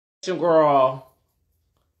Girl,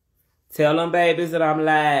 tell them babies that I'm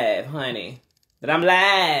live, honey. That I'm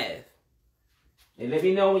live. And let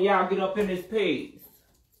me know when y'all get up in this piece.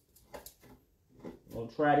 We'll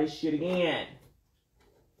try this shit again.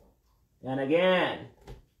 And again.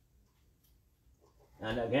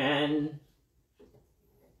 And again.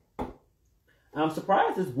 I'm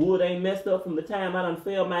surprised this wood ain't messed up from the time I done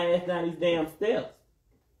fell my ass down these damn steps.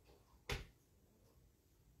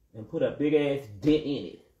 And put a big ass dent in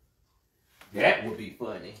it. That would be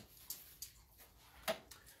funny.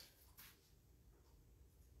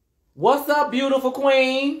 What's up, beautiful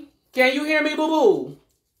queen? Can you hear me, boo-boo?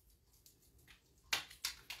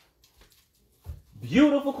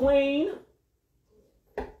 Beautiful queen.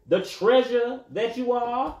 The treasure that you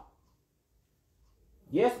are.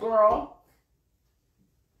 Yes, girl.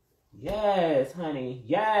 Yes, honey.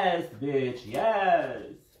 Yes, bitch. Yes.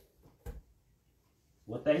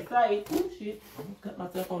 What they say. Oh, shit. I'm gonna cut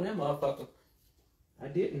myself on that motherfucker. I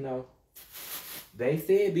didn't know. They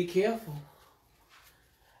said be careful.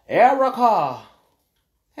 Erica.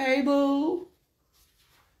 Hey, boo.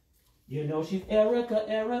 You know she's Erica,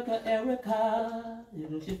 Erica, Erica. You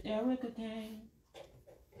know she's Erica Kane.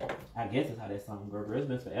 I guess that's how that song goes. It's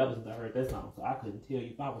been forever since I heard that song, so I couldn't tell you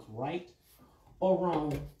if I was right or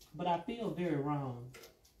wrong. But I feel very wrong.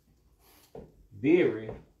 Very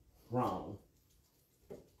wrong.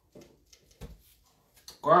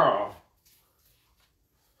 Girl.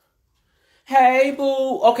 Hey,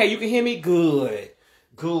 boo. Okay, you can hear me? Good.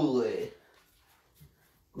 Good.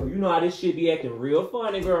 Girl, you know how this shit be acting real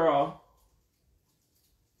funny, girl.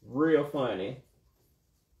 Real funny.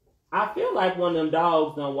 I feel like one of them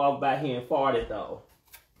dogs done walked by here and farted, though.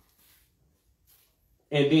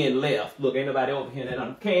 And then left. Look, ain't nobody over here. And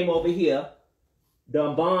I came over here,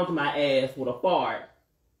 done bombed my ass with a fart.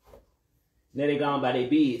 Now they gone by their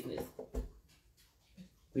business.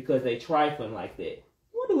 Because they trifling like that.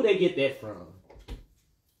 Where do they get that from?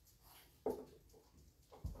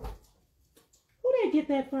 Who they get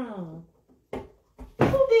that from?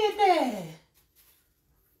 Who did that?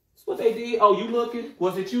 That's what they did. Oh, you looking?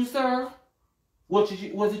 Was it you, sir? Was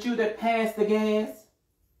it you that passed the gas?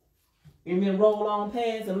 And then roll on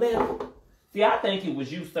past and left? See, I think it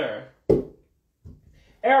was you, sir.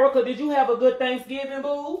 Erica, did you have a good Thanksgiving,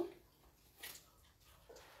 boo?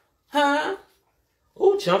 Huh?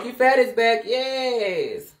 Ooh, Chunky Fat is back.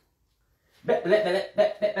 Yes.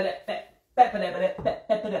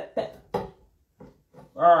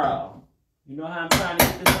 Girl, you know how I'm trying to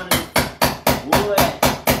get this one of this wood.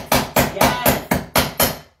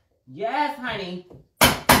 Yes. Yes, honey.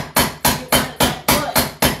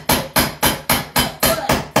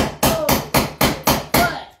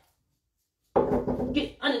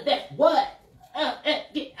 Get under that what?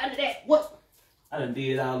 Get under that what? I done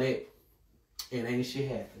did all that. And ain't shit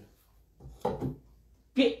happen.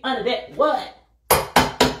 Get under that what?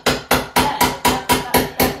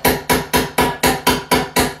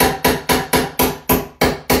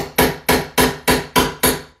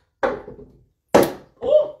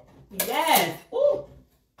 Ooh, yes. Ooh,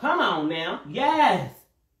 come on now. Yes.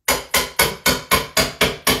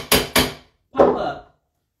 Pop up.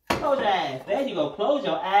 Close your eyes. There you go. Close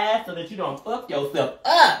your eyes so that you don't fuck yourself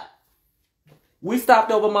up. We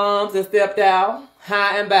stopped over moms and stepped out,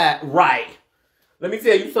 high and back. Right. Let me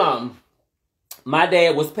tell you something. My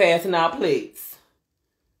dad was passing out plates.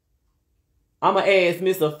 I'ma ask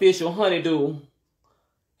Miss Official Honeydew.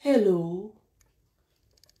 Hello.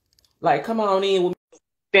 Like, come on in with me.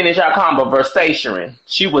 Finish our conversation.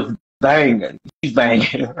 She was banging. She's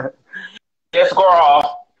banging. Yes,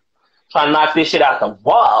 girl. Trying to knock this shit out the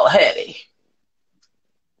wall, heavy.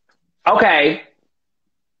 Okay.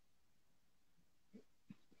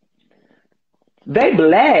 They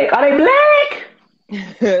black. Are they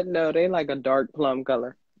black? No, they like a dark plum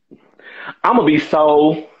color. I'm gonna be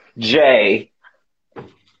so J.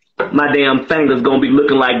 My damn fingers gonna be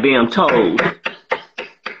looking like damn toes.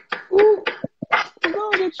 Ooh,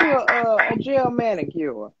 go get you a gel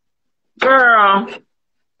manicure. Girl,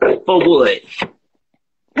 for what?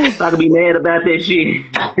 So I can be mad about that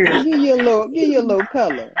shit. Give you a little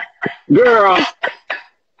color. Girl,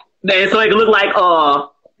 then so it can look like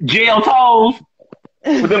gel toes.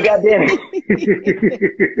 With them goddamn.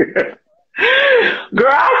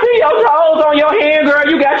 Girl, I see your toes on your hand, girl.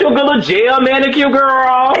 You got your good little gel manicure,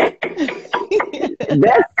 girl.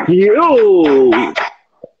 That's cute.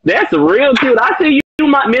 That's real cute. I see you,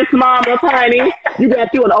 my Miss Mama Tiny. You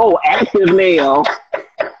got you an old active nail.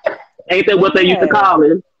 Ain't that what they used to call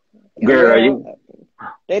it? Girl,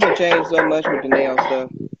 they done changed so much with the nail stuff.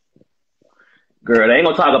 Girl, they ain't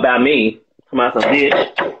gonna talk about me. Come on, some bitch.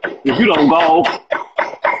 If you don't go,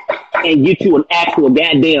 and get you an actual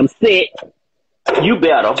goddamn set, you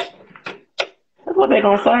better. That's what they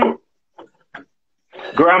gonna say.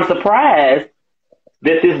 Girl, I'm surprised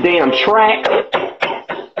that this damn track,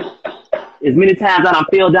 as many times I done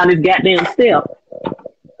fell down this goddamn step,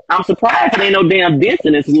 I'm surprised there ain't no damn dents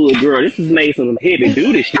in this wood, girl. This is made some heavy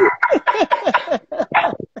duty shit.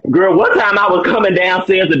 Girl, one time I was coming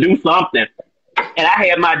downstairs to do something, and I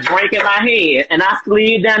had my drink in my hand, and I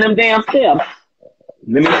slid down them damn steps.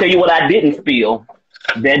 Let me tell you what I didn't spill.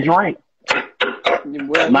 That drink.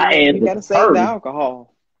 Well, my ass you gotta save the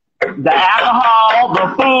alcohol. The alcohol, the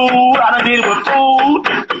food. I done did it with food,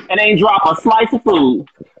 and ain't drop a slice of food.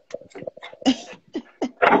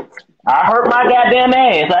 I hurt my goddamn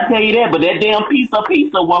ass, I tell you that, but that damn pizza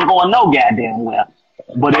wasn't going no goddamn well.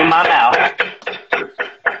 But in my mouth.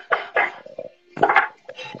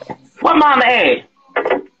 What mama at?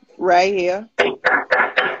 Right here.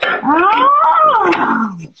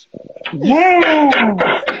 Oh, yeah.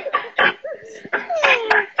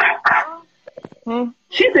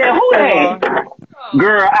 She said, who that?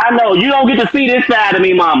 Girl, I know. You don't get to see this side of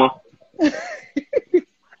me, mama.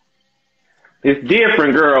 It's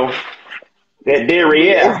different, girl. That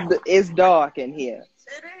derriere. It's dark in here.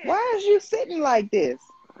 Why is you sitting like this?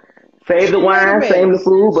 Save the wine, save the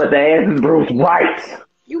food, but the ass is bruised right.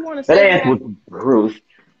 You want to say that ass was bruised.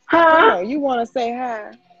 Huh? No, you want to say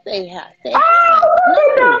hi. Say hi. Say hi.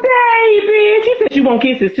 Oh, baby. She said she want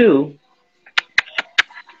kisses, too.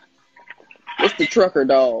 It's the trucker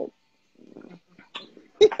dog.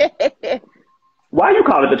 Why you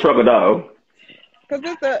call it the trucker dog?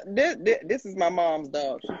 Because this is my mom's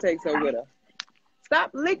dog. She takes her with her.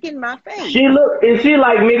 Stop licking my face. Is she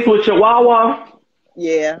like mixed with Chihuahua?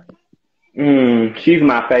 Yeah. She's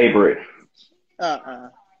my favorite.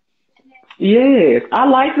 Yes, I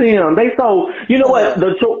like them. They so, you know what,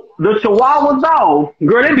 the Chihuahuas though,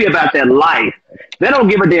 girl, they be about that life. They don't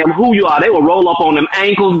give a damn who you are. They will roll up on them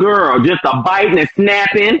ankles, girl, just a biting and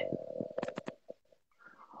snapping.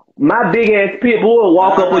 My big ass pit bull will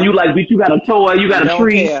walk up on you like, bitch, you got a toy, you got a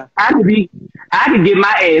treat. Care. I could get my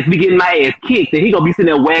ass, be getting my ass kicked, and he gonna be sitting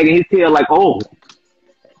there wagging his tail like, oh.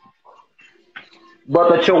 But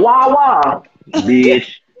the Chihuahua,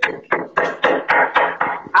 bitch.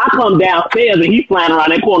 I come downstairs and he's flying around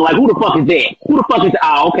that corner like, who the fuck is that? Who the fuck is that?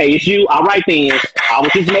 Oh, okay, it's you. All right then. I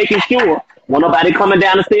was just making sure. When nobody coming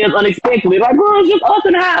down the stairs unexpectedly, like, girl, it's just us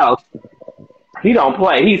in the house. He don't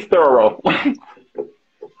play. He's thorough.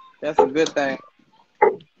 That's a good thing.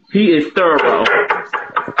 He is thorough.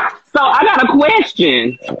 So I got a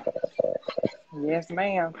question. Yes,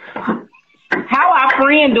 ma'am. How our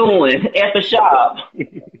friend doing at the shop?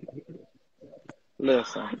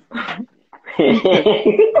 Listen.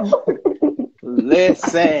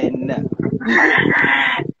 Listen.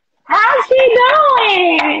 How's she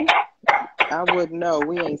doing? I wouldn't know.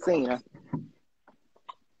 We ain't seen her.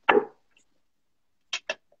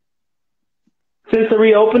 Since the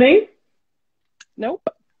reopening? Nope.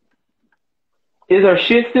 Is her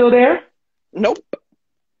shit still there? Nope.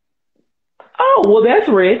 Oh, well, that's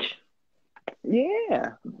rich.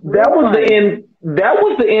 Yeah. That was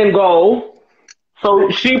the end goal.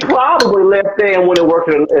 So she probably left there and went and worked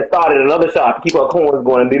and started another shop to keep her coins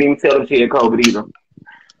going and didn't even tell them she had COVID either.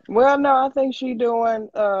 Well, no, I think she's doing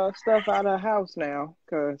stuff out of her house now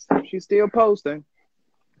because she's still posting.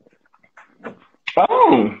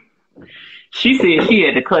 Oh. She said she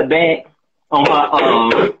had to cut back on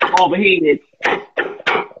her overhead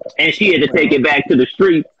and she had to take it back to the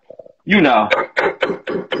street. You know.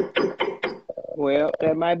 Well,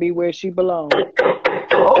 that might be where she belongs.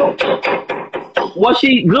 Oh. Was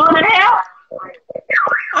she good at that?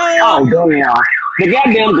 Oh, damn. The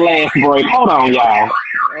goddamn glass break. Hold on, y'all.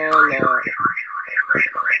 Oh, Lord.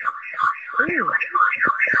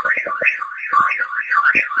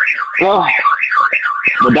 Oh.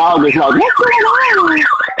 The dog is like, what's going on?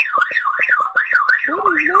 What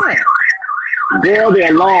is that? Girl, the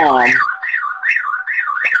alarm.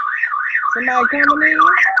 Somebody coming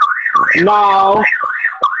in? No.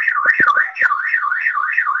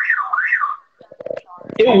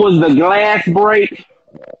 It was the glass break.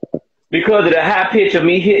 Because of the high pitch of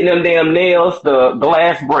me hitting them damn nails, the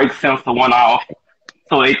glass break sensor went off.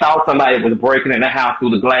 So they thought somebody was breaking in the house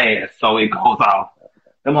through the glass. So it goes off.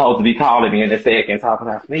 Them hoes be calling me in a second talking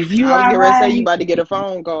about me. You I was going to say you about to get a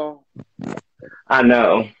phone call. I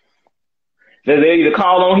know. They'll either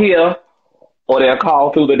call on here or they'll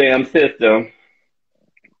call through the damn system.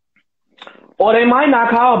 Or they might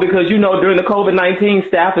not call because, you know, during the COVID-19,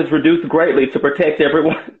 staff is reduced greatly to protect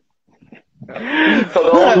everyone. So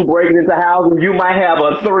those who breaking into houses, you might have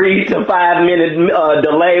a 3 to 5 minute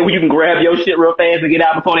delay where you can grab your shit real fast and get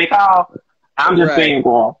out before they call. I'm just saying,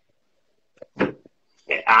 girl.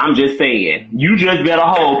 I'm just saying. You just better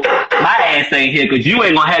hope my ass ain't here because you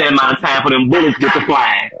ain't gonna have that amount of time for them bullets get to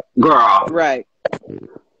flying. Girl. Right.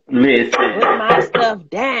 Listen. Put my stuff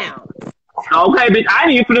down. Okay, bitch, I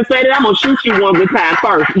ain't even finna say that. I'm gonna shoot you one good time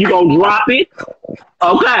first. You gonna drop it?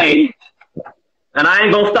 Okay. And I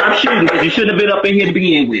ain't gonna stop shooting because you shouldn't have been up in here to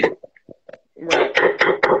begin with. Right.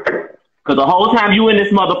 Because the whole time you in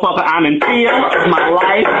this motherfucker, I'm in fear of my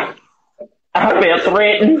life. I felt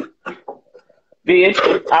threatened. Bitch,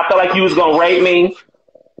 I felt like you was gonna rape me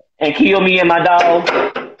and kill me and my dog.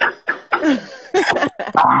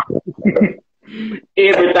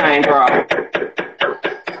 Everything, girl.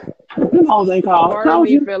 Part of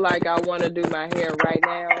me feel like I want to do my hair right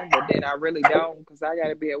now, but then I really don't because I got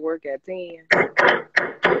to be at work at 10.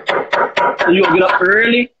 So you gonna get up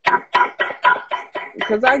early?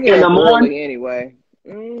 Because I get up early anyway.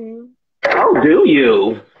 Mm-hmm. Oh, do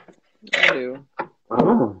you? I do.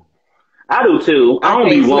 Oh. I do too. I don't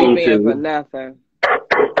be wanting to. For nothing.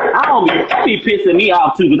 I be pissing me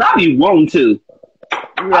off too because I be wanting to.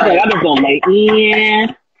 Right. I'm just gonna lay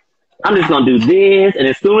in. I'm just gonna do this, and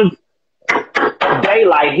as soon as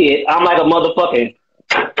daylight hit, I'm like a motherfucking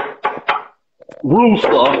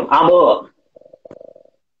rooster. I'm up.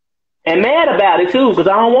 And mad about it too, because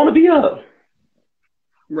I don't want to be up.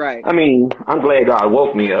 Right. I mean, I'm glad God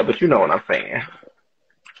woke me up, but you know what I'm saying.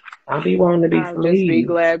 I'll be wanting to be I'll just be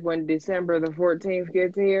glad when December the 14th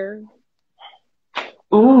gets here.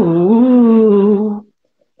 Ooh.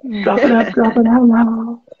 Drop it out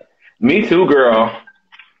loud. Me too, girl.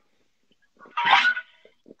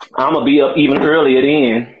 I'm going to be up even earlier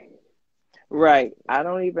then. Right. I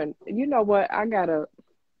don't even, you know what? I gotta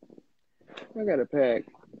pack.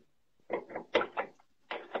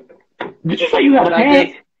 Did you say you had a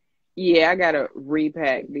pack? Yeah, I gotta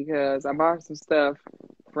repack because I bought some stuff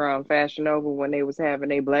from Fashion Nova when they was having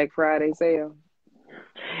a Black Friday sale.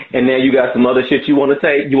 And now you got some other shit you want to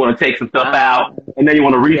take. You want to take some stuff out, and then you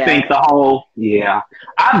want to rethink the whole. Yeah,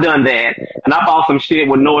 I've done that, and I bought some shit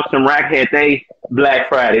when Nordstrom Rack had they Black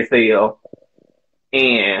Friday sale.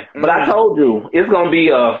 But I told you it's gonna be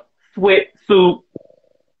a sweatsuit.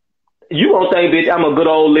 You gonna think, bitch, I'm a good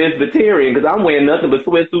old Lesbiterian because I'm wearing nothing but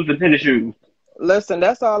sweatsuits and tennis shoes. Listen,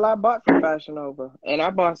 that's all I bought from Fashion Nova, and I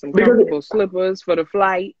bought some comfortable slippers for the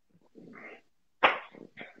flight.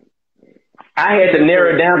 I had to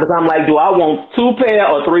narrow it down because I'm like, do I want 2 pair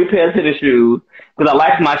or 3 pairs of tennis shoes? Because I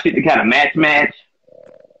like my shit to kind of match.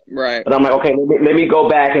 Right. But I'm like, okay, let me go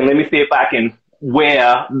back and let me see if I can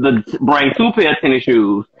bring 2 pairs of tennis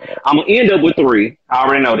shoes. I'm going to end up with 3. I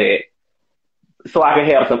already know that. So I can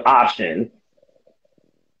have some options.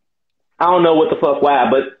 I don't know what the fuck why,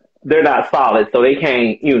 but they're not solid, so they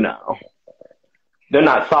can't, they're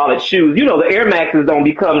not solid shoes. You know, the Air Maxes don't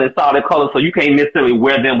be coming in solid colors, so you can't necessarily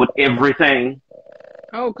wear them with everything.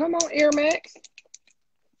 Oh, come on, Air Max.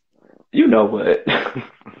 You know what?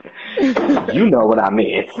 You know what I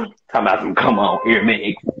meant. Talking about some come on, Air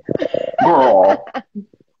Max. Girl.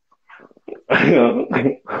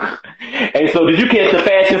 And so did you catch the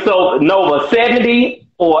Fashion Nova 70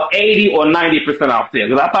 or 80 or 90% off sale?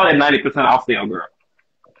 Because I thought at 90% off sale, girl.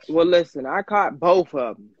 Well, listen, I caught both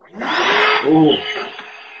of them. Ooh.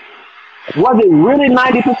 Was it really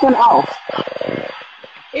 90% off?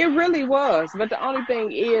 It really was. But the only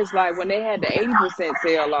thing is, like, when they had the 80%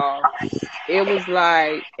 sale off, it was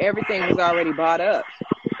like everything was already bought up.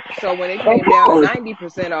 So when it came down to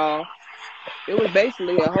 90% off, it was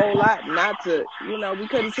basically a whole lot not to, we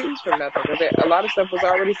couldn't choose from nothing because a lot of stuff was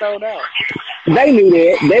already sold out. They knew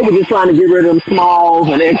that. They were just trying to get rid of them smalls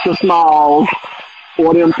and extra smalls.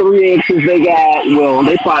 Or them 3Xs they got, well,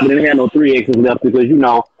 they probably didn't have no 3Xs left because,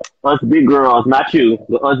 us big girls, not you,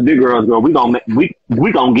 but us big girls, girl, we gonna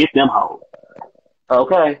get them hoes.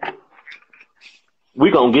 Okay? We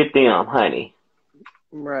gonna get them, honey.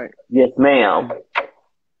 Right. Yes, ma'am.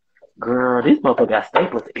 Girl, this motherfucker got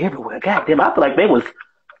staplers everywhere. Goddamn, I feel like they was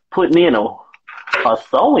putting in a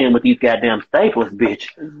sew-in with these goddamn staples, bitch.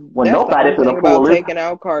 When that's nobody the thing about taking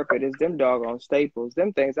out carpet is them doggone staples.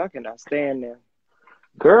 Them things, I cannot stand them.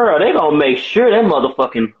 Girl, they gonna make sure that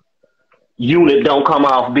motherfucking unit don't come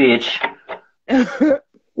off, bitch.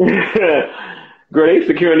 Girl, they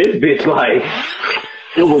securing this bitch like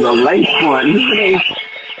it was a lace front.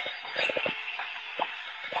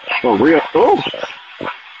 For real. Oh,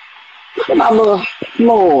 look at my little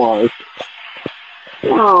floors.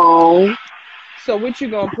 Oh. So what you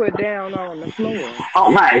gonna put down on the floor?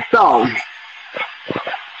 All right, so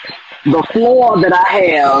the floor that I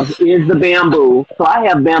have is the bamboo. So I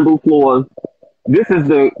have bamboo floors. This is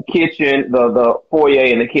the kitchen, the foyer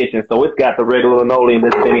in the kitchen. So it's got the regular linoleum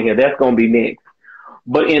that's sitting here. That's going to be next.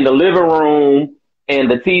 But in the living room and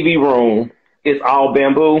the TV room, it's all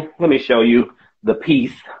bamboo. Let me show you the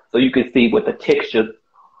piece so you can see what the textures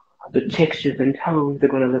and tones are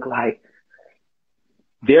going to look like.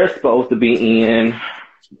 They're supposed to be in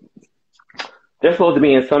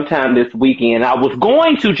sometime this weekend. I was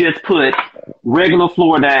going to just put regular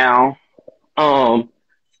floor down, and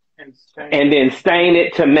then stain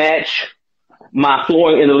it to match my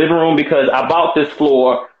flooring in the living room because I bought this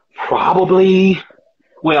floor probably,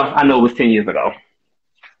 well, I know it was 10 years ago.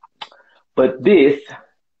 But this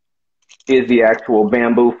is the actual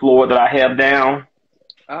bamboo floor that I have down.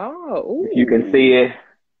 Oh, if you can see it.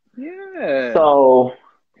 Yeah. So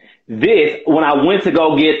this, when I went to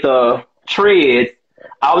go get the treads,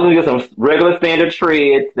 I was gonna get some regular standard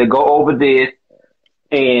treads that go over this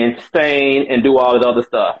and stain and do all this other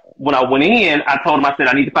stuff. When I went in, I told him, I said,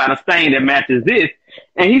 I need to find a stain that matches this.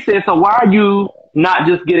 And he said, so why are you not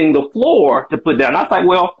just getting the floor to put down? I was like,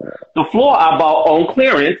 well, the floor I bought on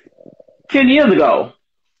clearance 10 years ago.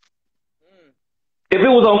 If it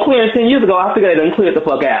was on clearance 10 years ago, I figured they done cleared the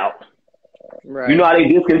fuck out. Right. You know how they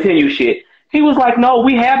discontinue shit. He was like, no,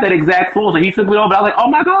 we have that exact floor. So he took me over. I was like, oh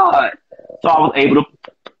my God. So I was able to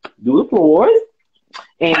do the floors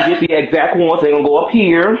and get the exact ones. They're going to go up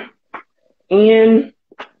here. And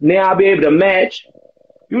now I'll be able to match,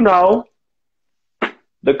 you know,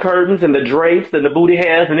 the curtains and the drapes and the booty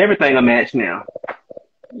hairs and everything are matched now.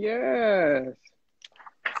 Yes.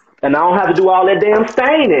 And I don't have to do all that damn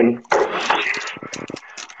staining.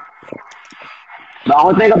 The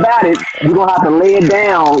only thing about it, you're going to have to lay it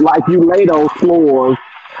down like you lay those floors.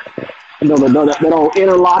 You know, that old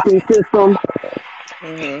interlocking system.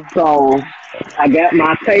 Mm-hmm. So I got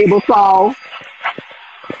my table saw,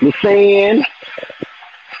 the sand.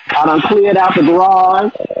 I done cleared out the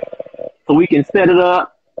garage so we can set it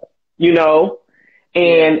up, you know.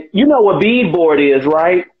 And you know what beadboard is,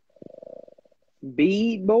 right?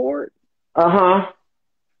 Beadboard? Uh-huh.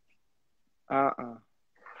 Uh-uh.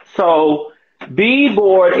 So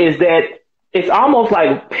beadboard is that it's almost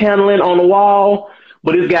like paneling on the wall,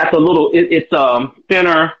 but it's got the little, it's a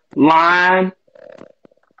thinner line.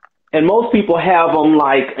 And most people have them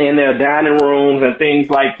like in their dining rooms and things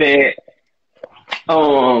like that.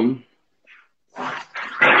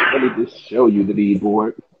 Let me just show you the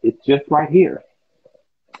beadboard. It's just right here.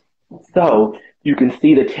 So you can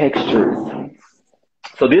see the textures.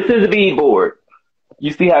 So this is a beadboard.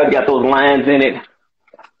 You see how it's got those lines in it?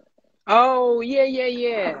 Oh,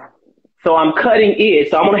 yeah. So I'm cutting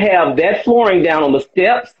it. So I'm going to have that flooring down on the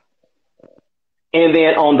steps. And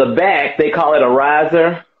then on the back, they call it a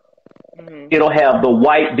riser. Mm-hmm. It'll have the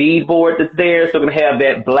white beadboard that's there. So it's going to have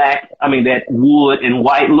that that wood and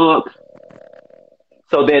white look.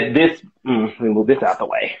 So that this, let me move this out the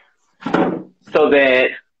way. So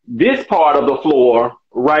that this part of the floor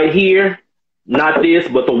right here, not this,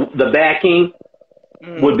 but the backing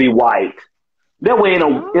would be white. That way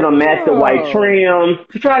it'll match the white trim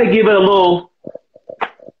to try to give it a little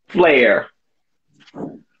flair.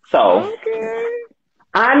 So, okay.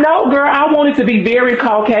 I know, girl, I want it to be very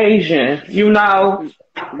Caucasian, you know.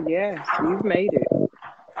 Yes, you've made it.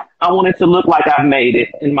 I want it to look like I've made it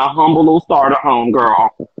in my humble little starter home,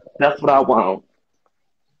 girl. That's what I want.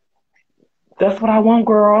 That's what I want,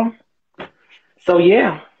 girl. So,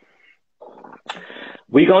 yeah.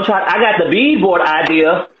 We gonna try. I got the beadboard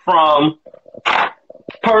idea from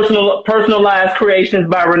Personalized Creations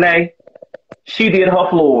by Renee. She did her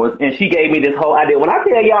floors, and she gave me this whole idea. When I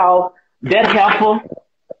tell y'all, that heifer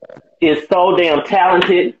is so damn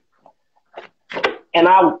talented, and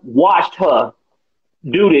I watched her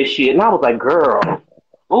do this shit, and I was like, girl,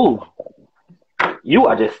 ooh, you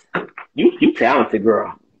are just, you talented,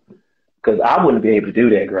 girl. Because I wouldn't be able to do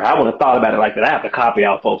that, girl. I wouldn't have thought about it like that. I have to copy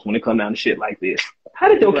out folks when it comes down to shit like this. How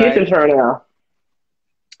did your kitchen turn out?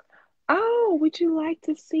 Oh, would you like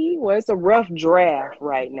to see? Well, it's a rough draft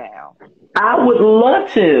right now. I would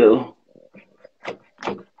love to. Let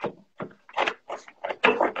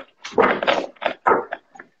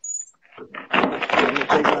me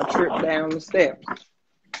take my trip down the steps.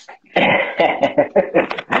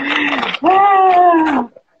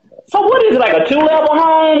 So what is it, like a 2-level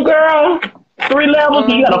home, girl? 3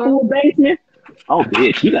 levels, you got a full basement? Oh,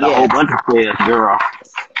 bitch, you got a whole bunch of stairs, girl.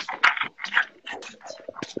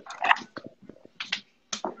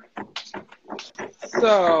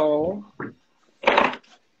 So,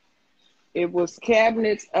 it was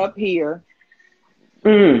cabinets up here.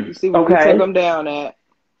 You see where we took them down at.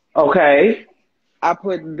 Okay. I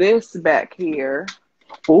put this back here.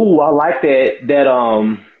 Ooh, I like that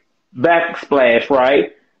backsplash,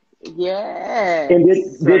 right? Yes.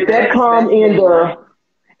 And So did that come in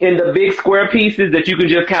the big square pieces that you can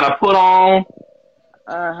just kind of put on?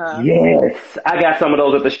 Uh-huh. Yes, I got some of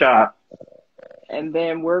those at the shop. And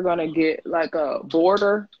then we're gonna get like a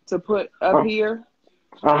border to put up here.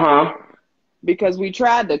 Uh-huh. Because we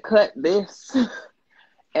tried to cut this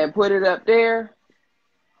and put it up there.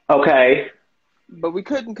 Okay. But we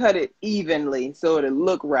couldn't cut it evenly so it'd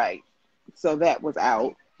look right. So that was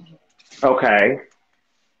out. Okay.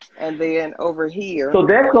 And then over here. So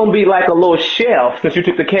that's gonna be like a little shelf since you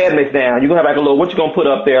took the cabinets down. You're gonna have like a little, what you gonna put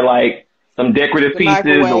up there, like some decorative pieces?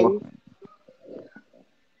 Microwave.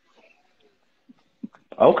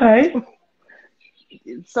 Okay.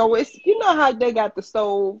 So it's, you know how they got the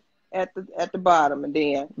stove at the bottom and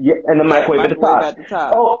then and the microwave at the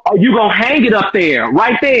top. Oh, you gonna hang it up there,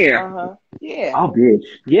 right there? Yeah. Oh, bitch.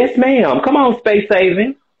 Yes, ma'am. Come on, space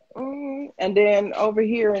saving. And then over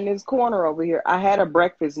here in this corner over here, I had a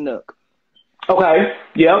breakfast nook. Okay.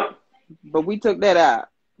 Yep. But we took that out.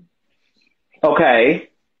 Okay.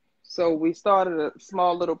 So we started a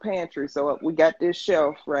small little pantry. So we got this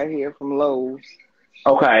shelf right here from Lowe's.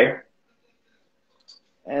 Okay.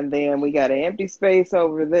 And then we got an empty space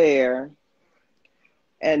over there.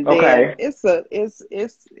 And then it's a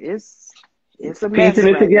mess. Piecing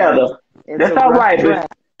it together. That's all right, but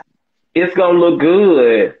it's gonna look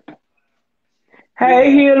good.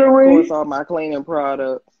 Hey, Hillary. Of course, all my cleaning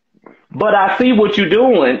products. But I see what you're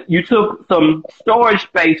doing. You took some storage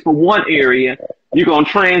space for one area. You're going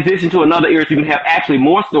to transition to another area so you can have actually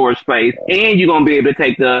more storage space. And you're going to be able to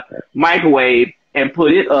take the microwave and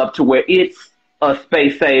put it up to where it's a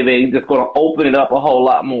space saving that's going to open it up a whole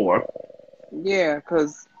lot more. Yeah,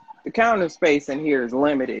 because the counter space in here is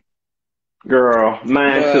limited. Girl,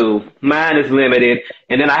 mine too. Mine is limited.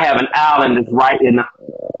 And then I have an island that's right in the...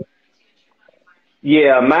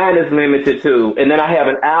 Yeah, mine is limited too. And then I have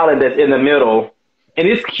an island that's in the middle. And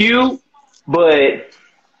it's cute, but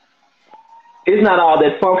it's not all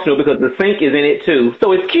that functional because the sink is in it too.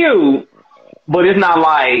 So it's cute, but it's not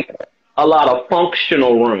like a lot of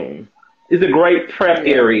functional room. It's a great prep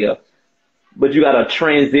area, but you got to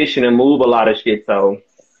transition and move a lot of shit. So,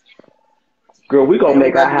 girl, we're going to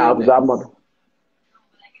make our houses.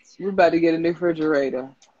 We're about to get a new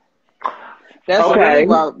refrigerator.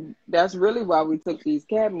 That's really why we took these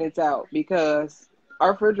cabinets out, because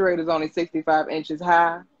our refrigerator is only 65 inches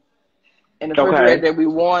high, and the refrigerator that we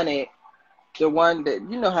wanted, the one that,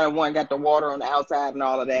 you know how the one got the water on the outside and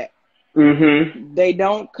all of that, they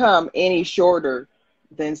don't come any shorter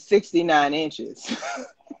than 69 inches.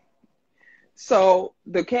 So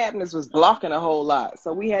the cabinets was blocking a whole lot,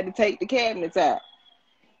 so we had to take the cabinets out.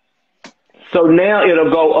 So now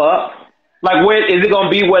it'll go up. Like, where is it going to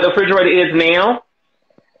be where the refrigerator is now?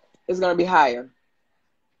 It's going to be higher.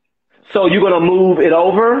 So you're going to move it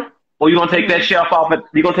over? Or you're going to take that shelf off?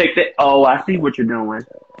 You're going to take that? Oh, I see what you're doing.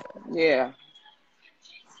 Yeah.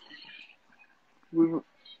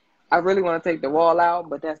 I really want to take the wall out,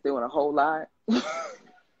 but that's doing a whole lot.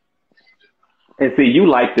 And see, you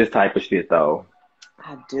like this type of shit, though.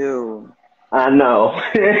 I do. I know.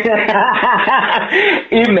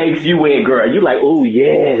 It makes you wet, girl. You're like, oh,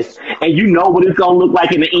 yes. And you know what it's going to look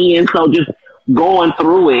like in the end, so just going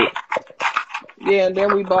through it. Yeah, and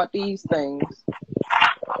then we bought these things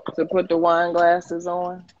to put the wine glasses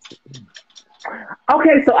on.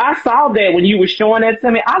 Okay, so I saw that when you were showing that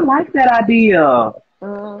to me. I like that idea.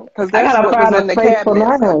 Because that's what was in the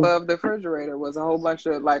cabinets above the refrigerator was a whole bunch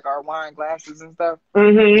of like our wine glasses and stuff.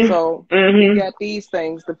 So we got these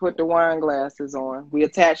things to put the wine glasses on. We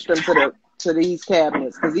attached them to these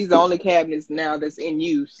cabinets because these are the only cabinets now that's in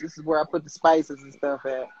use. This is where I put the spices and stuff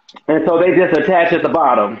at. And so they just attach at the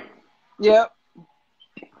bottom. Yep.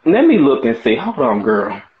 Let me look and see. Hold on,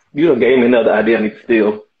 girl. You done gave me another idea I need to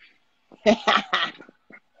steal.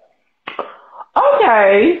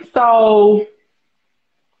 Okay, so...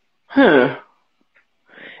 Yeah,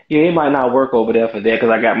 it might not work over there for that because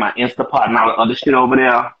I got my Instapot and all the other shit over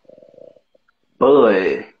there.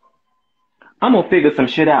 But I'm going to figure some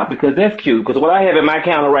shit out because that's cute. Because what I have in my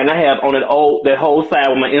counter right now, I have on that whole side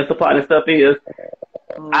where my Instapot and stuff is,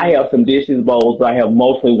 I have some dishes, bowls, but I have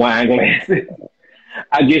mostly wine glasses.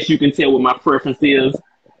 I guess you can tell what my preference is,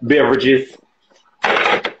 beverages.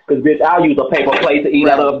 Because, bitch, I'll use a paper plate to eat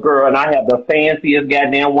out of, girl, and I have the fanciest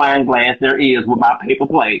goddamn wine glass there is with my paper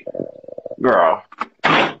plate. Girl.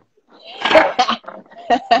 I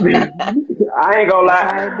ain't gonna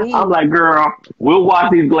lie. I'm like, girl, we'll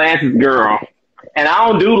wash these glasses, girl. And I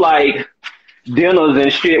don't do, like, dinners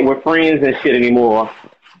and shit with friends and shit anymore.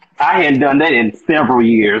 I hadn't done that in several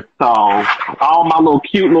years. So all my little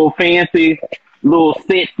cute, little fancy little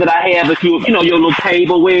sets that I have, if you know, your little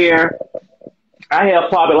tableware, I have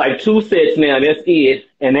probably like 2 sets now. That's it.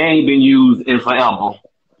 And they ain't been used in forever.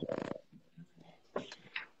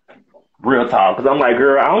 Real talk. Because I'm like,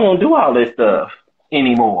 girl, I don't want to do all this stuff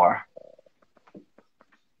anymore.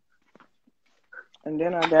 And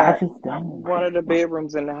then I got one of the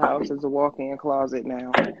bedrooms in the house is a walk-in closet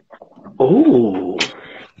now. Ooh.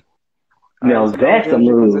 Now that's a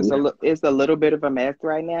move. It's a little bit of a mess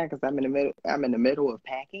right now because I'm in the middle of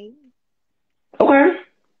packing. Okay.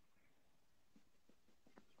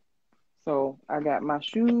 So I got my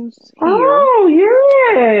shoes here. Oh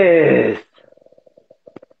yes.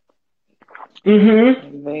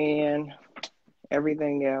 And then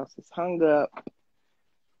everything else is hung up.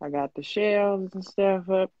 I got the shelves and stuff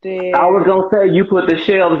up there. I was gonna say you put the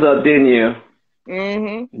shelves up, didn't you?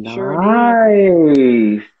 Nice. Sure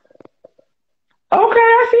did. Okay,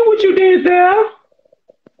 I see what you did there.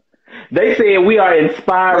 They said we are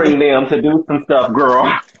inspiring them to do some stuff,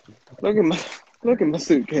 girl. Look at my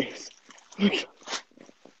suitcase.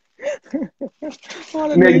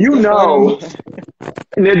 Now you know.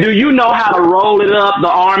 Now, do you know how to roll it up the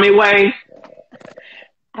army way?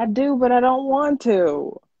 I do, but I don't want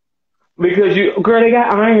to. Because girl, they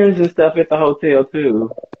got irons and stuff at the hotel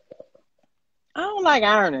too. I don't like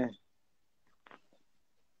ironing.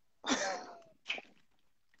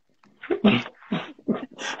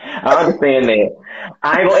 I understand that.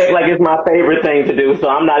 I ain't gonna act like it's my favorite thing to do, so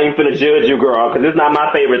I'm not even gonna judge you, girl, because it's not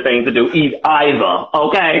my favorite thing to do either.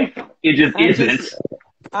 Okay, it just isn't.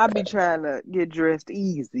 I be trying to get dressed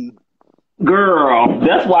easy. Girl,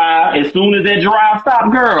 that's why as soon as that drive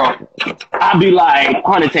stop, girl, I be like,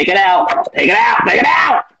 honey, take it out, take it out, take it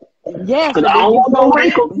out. Yes, because I don't want no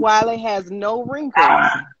wrinkles. While it has no wrinkles.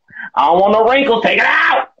 I don't want no wrinkles. Take it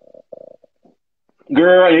out.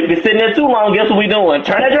 Girl, if it's sitting there too long, guess what we doing?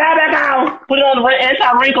 Turn the drive back on. Put it on the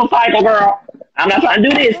anti-wrinkle cycle, girl. I'm not trying to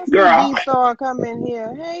do this, girl. D-Star come in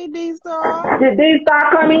here. Hey, D-Star. Did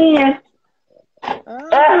D-Star come in?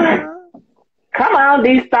 Come on,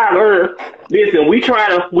 D-Star. Listen, we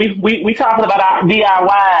talking about our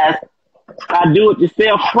DIYs. I do it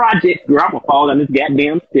yourself project. Girl, I'm gonna fall down this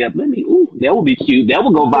goddamn step. That would be cute. That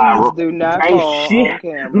would go viral. Do not fall on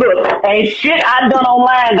camera. Look, ain't shit I done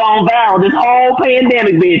online gone viral this whole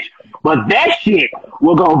pandemic, bitch. But that shit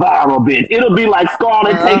will go viral, bitch. It'll be like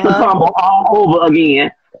Scarlet Takes a Tumble all over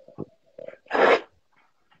again.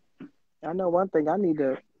 I know one thing. I need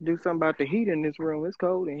to do something about the heat in this room. It's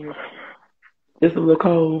cold in here. It's a little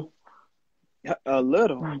cold. A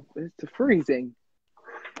little. It's freezing.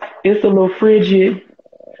 It's a little frigid.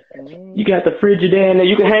 You got the frigid down there.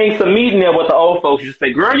 You can hang some meat in there. What the old folks used to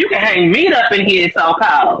say, girl, you can hang meat up in here. It's all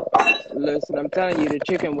cold. Listen, I'm telling you, the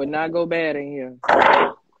chicken would not go bad in here.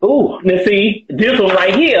 Ooh, now see, this one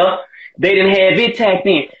right here, they didn't have it tacked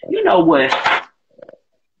in. You know what?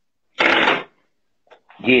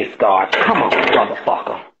 Yes, God. Come on,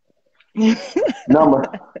 motherfucker.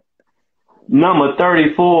 Number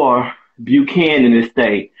 34, Buchanan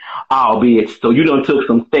Estate. Oh, bitch. So you done took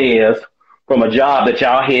some stairs from a job that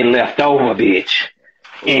y'all had left over, bitch,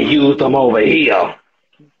 and used them over here.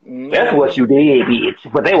 That's what you did,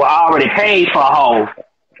 bitch. But they were already paid for a hole.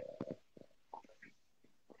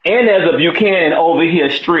 And there's a Buchanan over here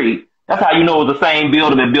street. That's how you know it's the same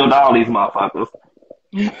builder that built all these motherfuckers.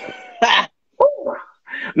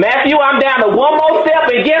 Matthew, I'm down to one more step,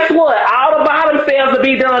 and guess what? All the bottom stairs will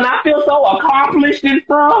be done. I feel so accomplished and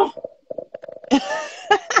stuff.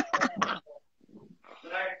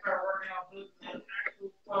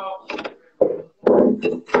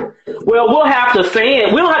 Well, we'll have to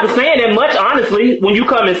sand. We don't have to sand it much, honestly, when you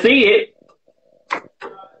come and see it.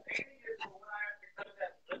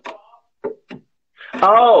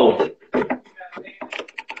 Oh.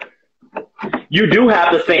 You do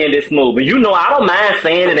have to sand this smooth. But you know I don't mind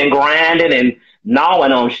sanding and grinding and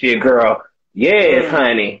gnawing on shit, girl. Yes,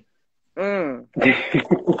 honey. Hey,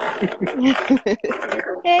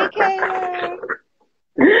 Kayla.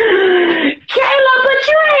 Kayla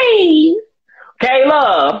Patrice.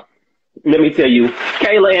 Kayla. Let me tell you.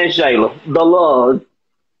 Kayla and Shayla. The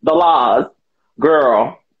laws.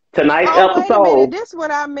 Girl. Tonight's episode. Wait a minute. This is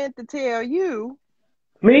what I meant to tell you.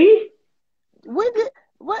 Me? What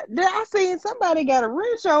did I see? Somebody got a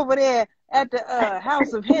wrench over there at the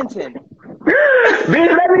House of Hinton. Bitch,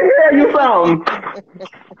 let me tell you something.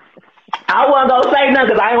 I wasn't gonna say nothing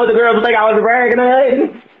because I ain't want the girls to think I was bragging or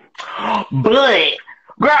nothing. But,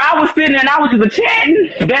 girl, I was sitting there and I was just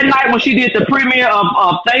chatting that night when she did the premiere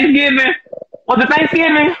of Thanksgiving. Was it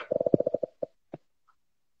Thanksgiving?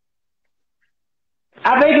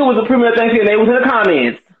 I think it was a premiere Thanksgiving. They was in the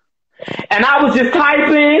comments. And I was just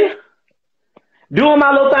typing, doing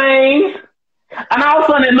my little thing. And all of a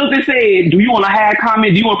sudden it looked and said, do you want to have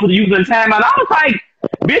comment? Do you want to put the user in time? And I was like,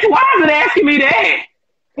 bitch, why is it asking me that?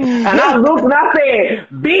 And I looked and I said,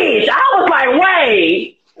 bitch. I was like,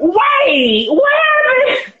 wait, what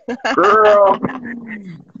happened? Girl,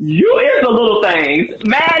 you is the little things.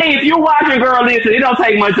 Maddie, if you watching, girl, listen, it don't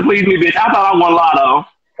take much to please me, bitch. I thought I won lotto.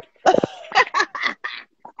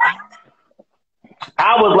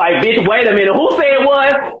 I was like, bitch, wait a minute. Who said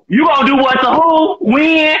what? You gonna do what to who?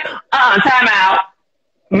 When? Time out.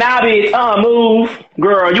 Now, bitch, move.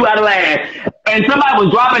 Girl, you out of line. And somebody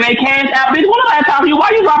was dropping their cash out. Bitch, what am I talking to you? Why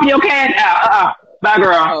you dropping your cash out? Bye,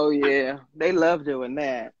 girl. Oh, yeah. They love doing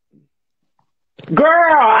that.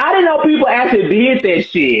 Girl, I didn't know people actually did that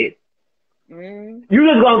shit. You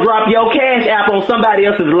just gonna drop your cash app on somebody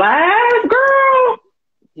else's live, girl?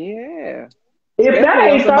 Yeah. If that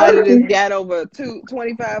ain't somebody just got over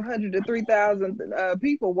 2,500 to 3,000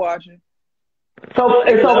 people watching. So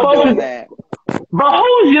folks, that. But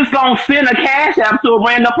who's just gonna send a cash app to a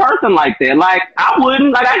random person like that? Like I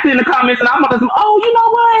wouldn't. Like I see in the comments, and I'm like, oh, you know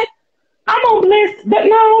what? I'm gonna bless that.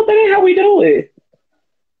 No, that ain't how we do it.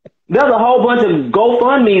 There's a whole bunch of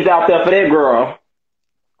GoFundMe's out there for that girl.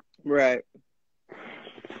 Right.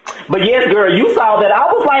 But yes, girl, you saw that. I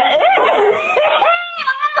was like,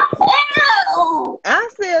 I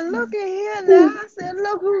said, look at here now. I said,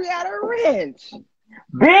 look who got a wrench.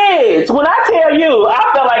 Bitch, when I tell you,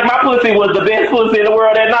 I felt like my pussy was the best pussy in the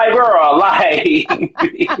world that night, girl. Like,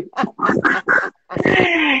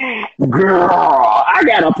 girl, I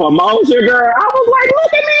got a promotion, girl. I was like,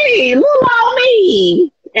 look at me, look on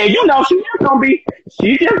me. And you know, she's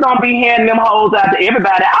just gonna be handing them hoes out to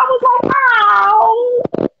everybody. I was like, oh.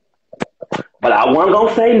 But I wasn't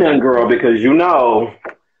gonna say nothing, girl, because you know,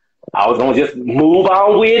 I was gonna just move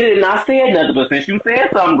on with it and not say nothing. But since you said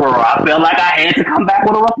something, girl, I felt like I had to come back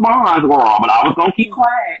with a response, girl. But I was gonna keep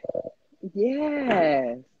quiet.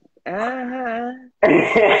 Yes.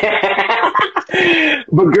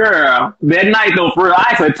 But girl, that night though, for real,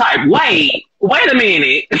 I said, type, wait a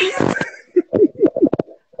minute.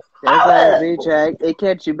 That's right, bitch. It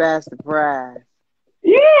catch you by surprise.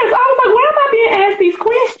 Yes, I was like, why am I being asked these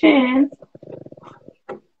questions?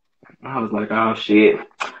 I was like, oh shit.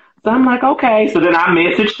 So I'm like, okay. So then I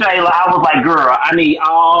messaged Shayla. I was like, girl, I need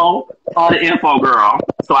all the info, girl,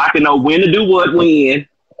 so I can know when to do what when.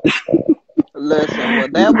 Listen, well,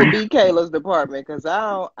 that would be Kayla's department because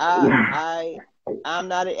I'm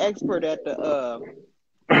not an expert at the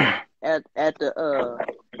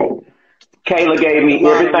Kayla gave me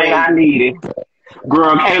everything I needed.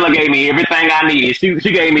 Girl, Kayla gave me everything I needed.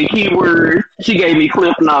 She gave me keywords. She gave me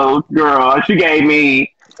cliff notes, girl. She gave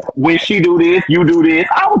me when she do this, you do this.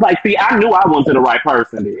 I was like, see, I knew I went to the right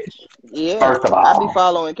person, bitch. Yeah. First of all, I be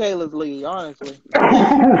following Kayla's lead, honestly.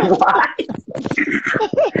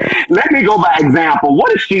 Let me go by example.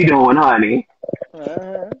 What is she doing, honey?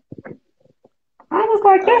 I was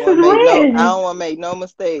like, this is real. I don't want to make no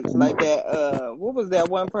mistakes. Like that, what was that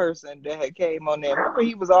one person that had came on there? Remember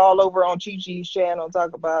he was all over on Chi Chi's channel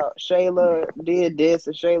talking about Shayla did this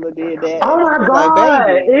and Shayla did that. Oh my God.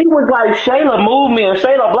 Like, it was like Shayla moved me and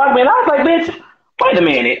Shayla blocked me. And I was like, bitch, wait a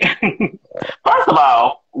minute. First of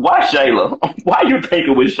all, why Shayla? Why you think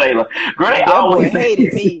it was Shayla? Girl, they always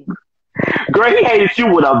hated me. Girl, he hated you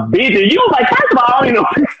with a bitch. And you was like, first of all, I don't even know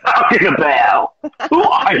what you're talking about. Who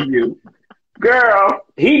are you? Girl,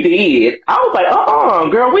 he did. I was like,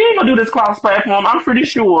 girl, we ain't gonna do this cross-platform. I'm pretty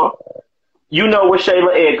sure you know what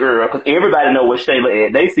Shayla at, girl, because everybody know what Shayla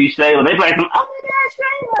at. They see Shayla, they like, oh my God,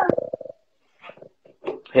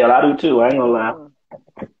 Shayla. Hell, I do too. I ain't gonna lie.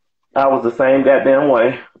 I was the same goddamn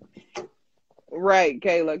way. Right,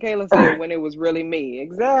 Kayla. Kayla said when it was really me.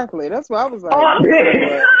 Exactly. That's what I was like.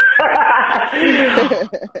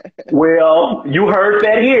 Well, you heard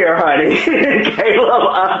that here, honey.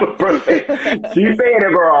 Kayla, she said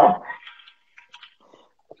it, girl.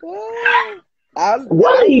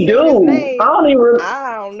 What did he do?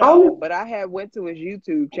 I don't know, but I had went to his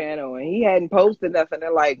YouTube channel and he hadn't posted nothing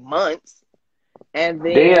in like months. And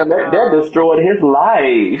then damn, that destroyed his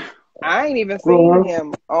life. I ain't even seen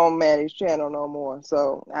him on Manny's channel no more.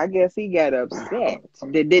 So I guess he got upset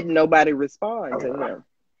that didn't nobody respond to him.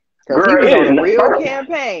 Because he was on a real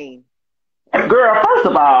campaign. Girl, first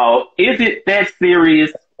of all, is it that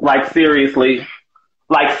serious? Like seriously, is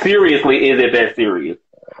it that serious?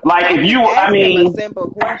 Like if you, I mean, a simple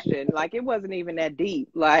question. Like it wasn't even that deep.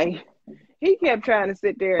 Like he kept trying to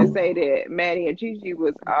sit there and say that Manny and Chi Chi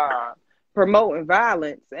was promoting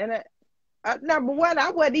violence, and Number one, I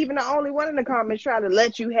wasn't even the only one in the comments trying to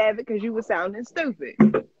let you have it because you were sounding stupid.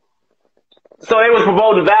 So they was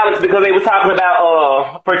promoting violence because they was talking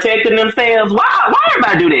about protecting themselves. Why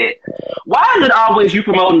everybody do that? Why is it always you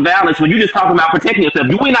promoting violence when you just talking about protecting yourself?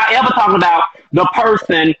 We not ever talking about the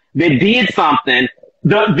person that did something.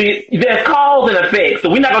 There's cause and effect. So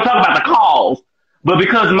we're not gonna talk about the cause. But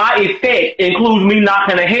because my effect includes me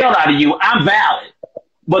knocking the hell out of you, I'm valid.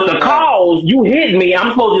 But the cause, you hit me,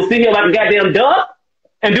 I'm supposed to sit here like a goddamn duck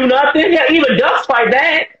and do nothing? Hell, even ducks fight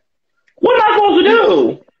back. What am I supposed to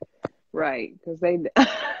do? Right, because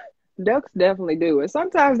ducks definitely do it.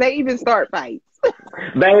 Sometimes they even start fights.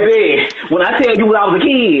 Baby, when I tell you when I was a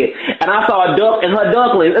kid and I saw a duck and her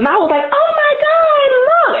ducklings, and I was like, oh my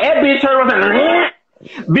God, look. That bitch turned around and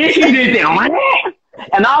bitch, she did that.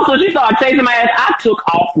 And also she started chasing my ass. I took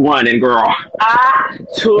off running, girl. I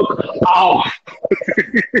took off.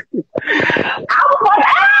 I was like,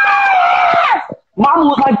 ah! Mama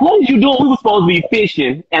was like, what did you do? We were supposed to be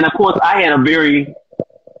fishing. And of course I had a very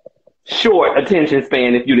short attention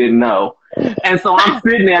span, if you didn't know. And so I'm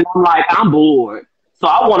sitting there and I'm like, I'm bored. So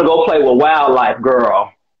I want to go play with wildlife,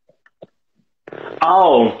 girl.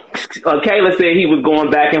 Oh, Kayla said he was going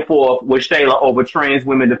back and forth with Shayla over trans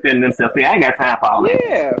women defending themselves. See, I ain't got time for all that.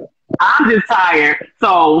 Yeah. I'm just tired.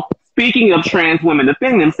 So speaking of trans women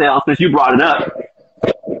defending themselves, since you brought it up,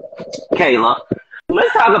 Kayla,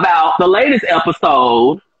 let's talk about the latest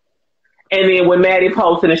episode. And then when Maddie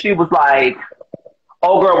posted and she was like,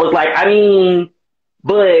 old girl was like, I mean,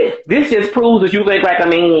 but this just proves that you look like a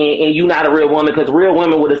man and you not a real woman, because real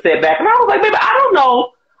women would have stepped back. And I was like, baby, I don't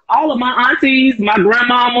know. All of my aunties, my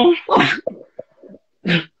grandmama,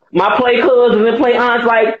 my play cousins and play aunts,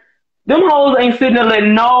 like, them hoes ain't sitting there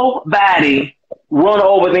letting nobody run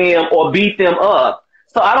over them or beat them up.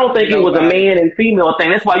 So I don't think it was a man and female thing.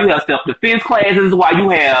 That's why you have self-defense classes. That's why you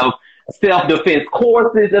have self-defense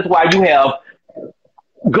courses. That's why you have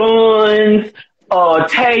guns,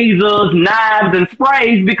 tasers, knives, and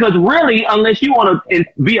sprays, because really, unless you want to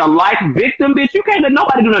be a life victim, bitch, you can't let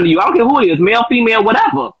nobody do nothing to you. I don't care who it is, male, female,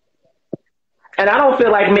 whatever. And I don't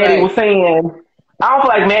feel like Maddie was saying,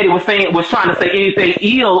 was trying to say anything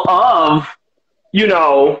ill of, you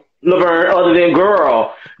know, Laverne, other than,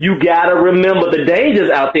 girl, you gotta remember the dangers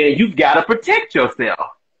out there. You've gotta protect yourself.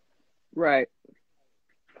 Right.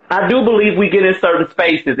 I do believe we get in certain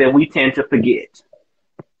spaces and we tend to forget.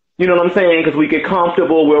 You know what I'm saying? Because we get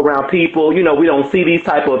comfortable, we're around people, you know, we don't see these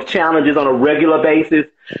type of challenges on a regular basis.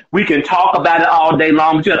 We can talk about it all day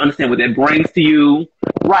long, but you gotta understand what that brings to you.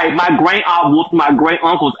 Right, my great aunt whooped my great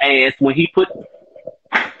uncle's ass when he put,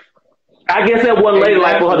 I guess that wasn't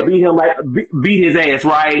ladylike for her to beat his ass,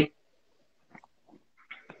 right?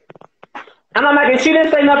 And I'm like, and she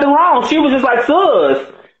didn't say nothing wrong. She was just like,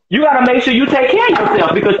 sus, you got to make sure you take care of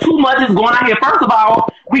yourself, because too much is going on here. First of all,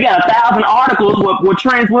 we got 1,000 articles where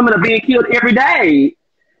trans women are being killed every day.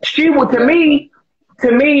 She would, to me,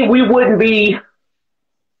 we wouldn't be,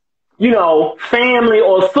 you know, family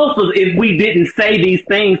or sisters if we didn't say these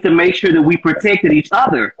things to make sure that we protected each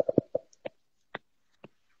other.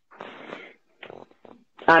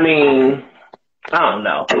 I mean, I don't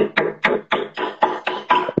know.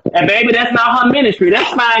 And baby, that's not her ministry. That's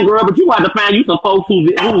fine, girl, but you have to find you some folks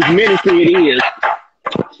whose ministry it is.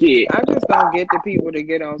 Shit. I just don't get the people to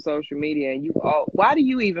get on social media and why do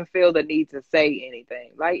you even feel the need to say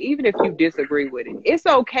anything? Like, even if you disagree with it, it's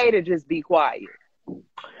okay to just be quiet.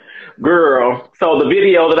 Girl, so the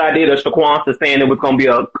video that I did of Shaquan saying it was going to be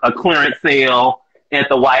a clearance sale at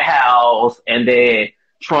the White House and that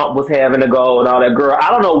Trump was having to go and all that, girl, I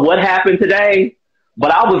don't know what happened today,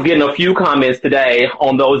 but I was getting a few comments today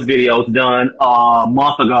on those videos done a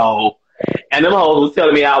month ago, and them hoes was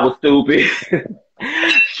telling me I was stupid.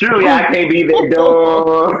 Surely I can't be that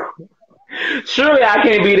dumb. Surely I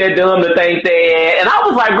can't be that dumb to think that. And I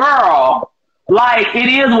was like, girl, like, it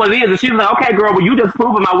is what it is. And she was like, okay, girl, well, you just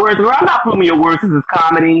proving my words. Girl, I'm not proving your words. This is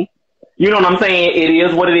comedy. You know what I'm saying? It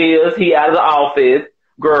is what it is. He out of the office,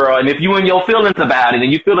 girl. And if you in your feelings about it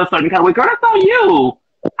and you feel a certain kind of way, girl, that's on you.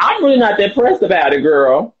 I'm really not that pressed about it,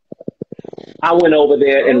 girl. I went over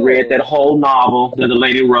there and read that whole novel that the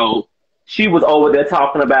lady wrote. She was over there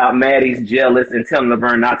talking about Maddie's jealous and telling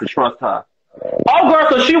Laverne not to trust her. Oh, girl,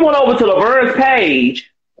 so she went over to Laverne's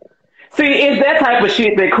page. See, it's that type of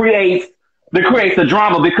shit that creates the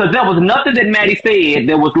drama, because there was nothing that Maddie said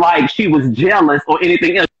that was like she was jealous or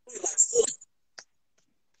anything else.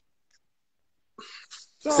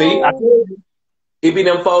 See, I told you. It be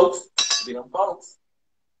them folks. It be them folks.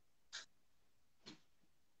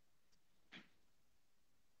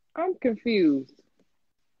 I'm confused.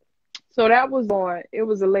 So that was on. It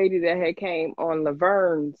was a lady that had came on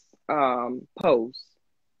Laverne's post.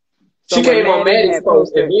 So She when came on Maddie Maddie's had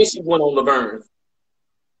post, and posted, then she went on Laverne's.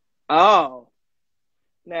 oh,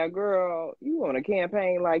 now girl, you want a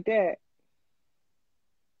campaign like that?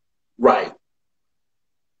 Right.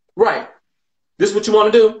 Right. This is what you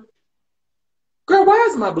want to do? Girl, why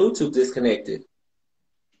is my Bluetooth disconnected?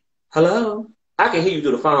 Hello? I can hear you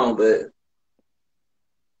through the phone, but...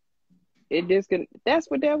 That's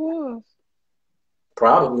what that was.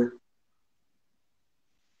 Probably.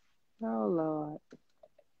 Oh, Lord.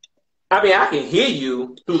 I mean, I can hear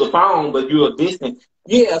you through the phone, but you're distant.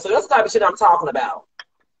 Yeah, so that's the type of shit I'm talking about.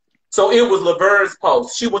 So it was Laverne's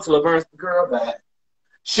post. She went to Laverne's girl back.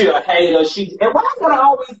 She a hater. And why gotta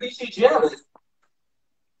always be she jealous?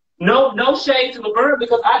 No shade to Laverne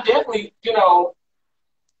because I definitely,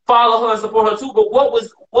 follow her and support her too. But what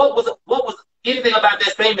was anything about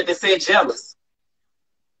that statement that said jealous?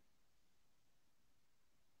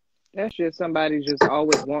 That's just somebody just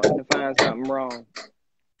always wanting to find something wrong.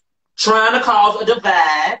 Trying to cause a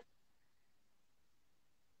divide.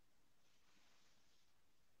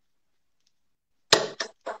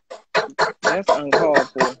 That's uncalled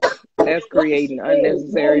for. That's creating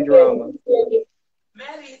unnecessary drama.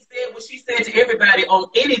 Maddie said what she said to everybody on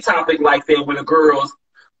any topic like that with the girl,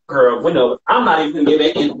 I'm not even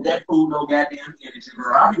gonna give that fool no goddamn energy,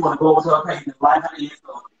 girl. I be want to go over to her page and like her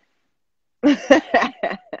Insta.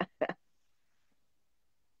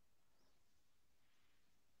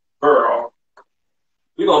 Girl,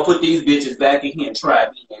 we're gonna put these bitches back in here and try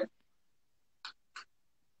again.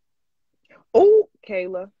 Oh,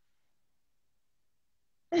 Kayla.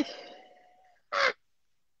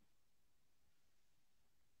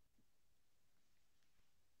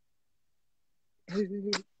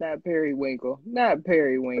 Not periwinkle. Not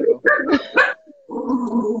periwinkle.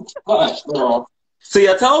 Gosh, girl. See,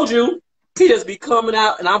 I told you, tears be coming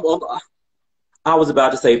out, and I was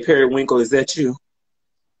about to say, Periwinkle, is that you?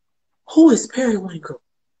 Who is Periwinkle?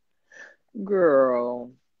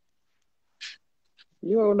 Girl.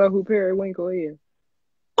 You don't know who Periwinkle is?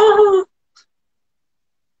 Uh-huh.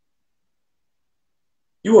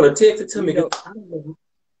 You want to text it to me?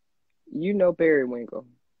 You know Periwinkle.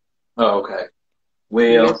 Oh, okay.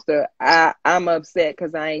 Well, Mister, I'm upset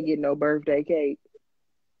because I ain't getting no birthday cake.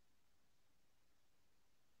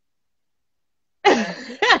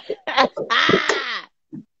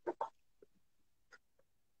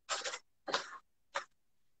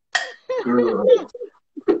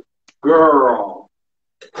 Girl.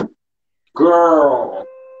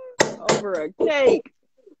 Over a cake.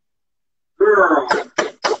 Girl.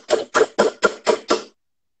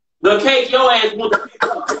 The cake your ass want to pick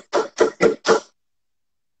up.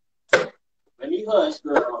 Let me hush,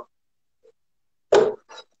 girl.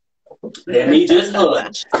 Let me just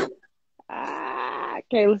hush.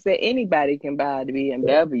 Kayla said anybody can buy the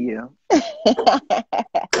BMW.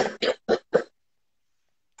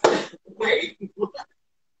 Wait.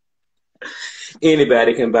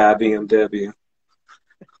 Anybody can buy a BMW.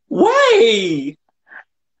 Wait.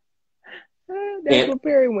 That's what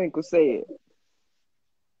Periwinkle said.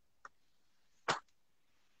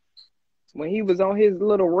 When he was on his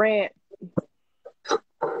little rant.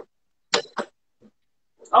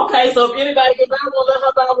 Okay, so if anybody can buy one, let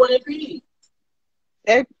her buy one in peace.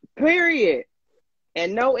 Period.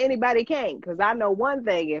 And no, anybody can't. Because I know one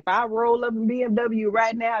thing. If I roll up in BMW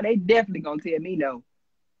right now, they definitely going to tell me no.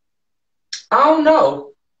 I don't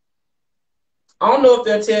know. I don't know if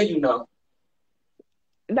they'll tell you no.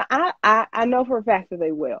 No, I know for a fact that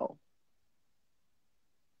they will.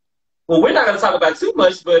 Well, we're not going to talk about too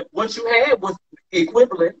much, but what you had was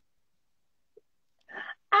equivalent.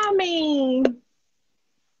 I mean...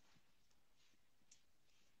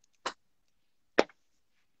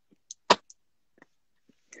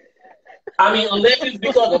 unless it's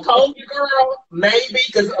because of COVID, girl, maybe,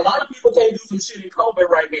 because a lot of people can't do some shit in COVID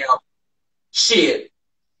right now. Shit.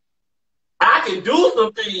 I can do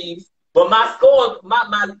some things, but my score,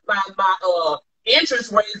 my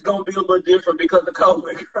interest rate is going to be a little different because of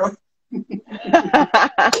COVID, girl.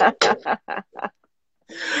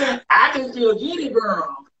 I can still get it,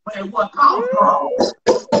 girl, but at what cost, girl?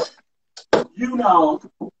 You know.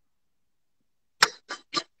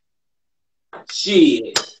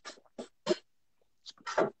 Shit.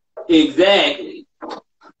 Exactly.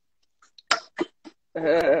 She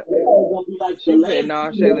said, "No,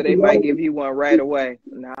 Shayla, they might give you one right away."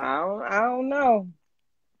 No, I don't know.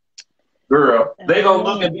 Girl, they gonna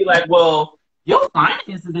look and be like, "Well, your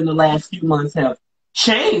finances in the last few months have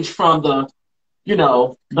changed from the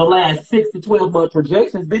last 6 to 12 month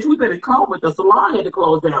projections. Bitch, we been in COVID. The salon had to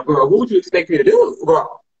close down, girl. What would you expect me to do,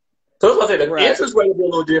 girl?" So I was gonna say the Right. interest rate will be a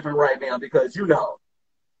little different right now because you know.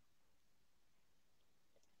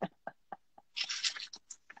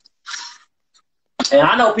 And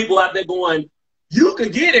I know people out there going, you can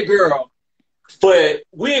get it, girl, but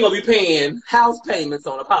we ain't gonna be paying house payments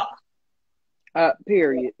on a car.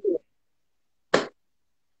 Period.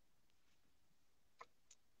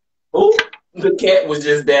 Ooh, the cat was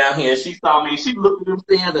just down here. She saw me. She looked at them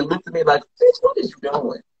stairs and looked at me like, bitch, what is you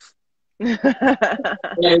doing? And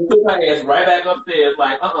took her ass right back upstairs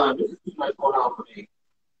like, this is too much going on for me.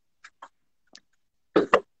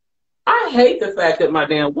 I hate the fact that my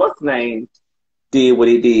damn what's name did what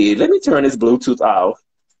he did. Let me turn this Bluetooth off.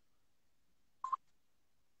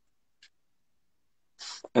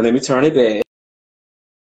 And let me turn it back.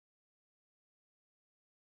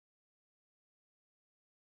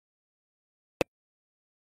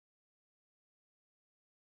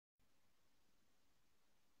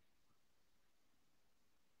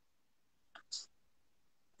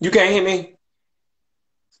 You can't hear me?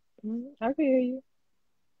 I can hear you.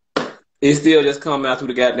 It still just come out through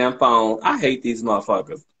the goddamn phone. I hate these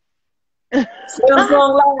motherfuckers.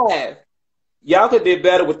 Samsung Live. Y'all could do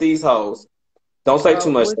better with these hoes. Don't say too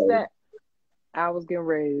much. What's that? I was getting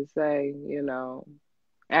ready to say,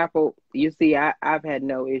 Apple, you see, I've had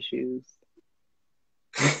no issues.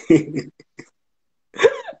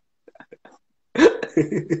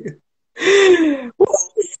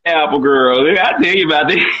 Apple girl. I tell you about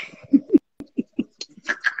this.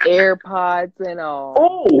 AirPods and all.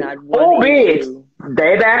 Oh, bitch.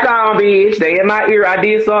 They back on, bitch. They in my ear. I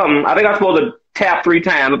did something. I think I was supposed to tap 3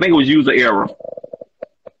 times. I think it was user error.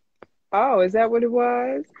 Oh, is that what it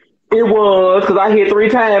was? It was, because I hit 3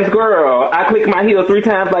 times, girl. I clicked my heel 3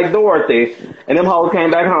 times like Dorothy, and them hoes came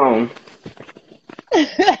back home.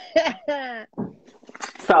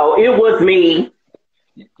 So it was me,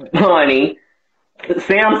 honey.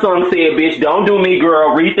 Samsung said, bitch, don't do me,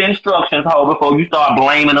 girl. Read the instructions, ho, before you start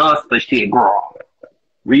blaming us for shit, girl.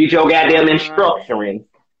 Read your goddamn instructions.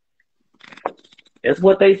 That's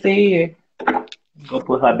what they said. Go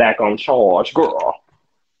put her back on charge, girl.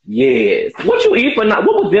 Yes. What you eat for night?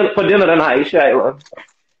 What was dinner for dinner tonight, Shayla?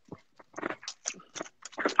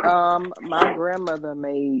 My grandmother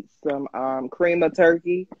made some cream of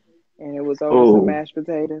turkey, and it was over some mashed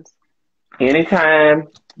potatoes. Anytime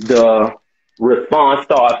the response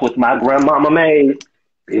starts with my grandmama made,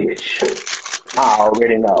 bitch, I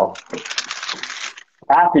already know.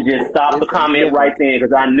 I should just stop the comment right there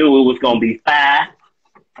because I knew it was gonna be fine.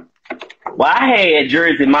 Well, I had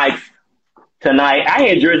Jersey Mike's tonight. I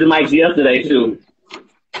had Jersey Mike's yesterday too.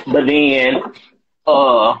 But then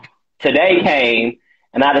today came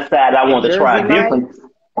and I decided I wanted to try different.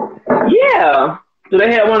 Yeah. Do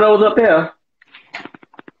they have one of those up there?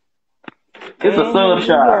 It's a sub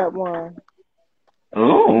shop.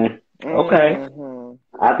 Oh, okay.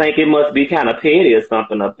 I think it must be kind of petty or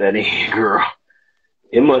something up there, girl.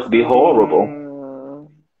 It must be horrible.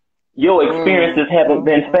 Your experiences haven't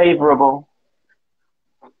been favorable.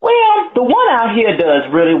 Well, the one out here does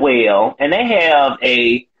really well, and they have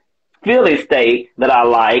a Philly steak that I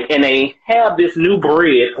like, and they have this new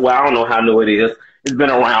bread. Well, I don't know how new it is. It's been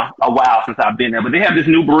around a while since I've been there, but they have this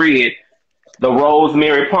new bread, the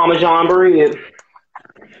rosemary parmesan bread.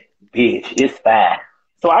 Bitch, it's fine.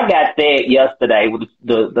 So I got that yesterday with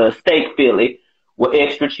the steak Philly with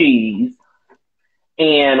extra cheese.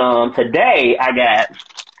 And today I got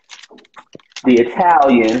the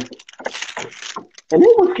Italian, and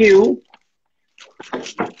it was cute.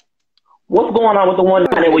 What's going on with the one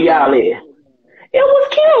down there where y'all at? It was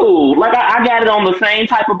cute. Like I got it on the same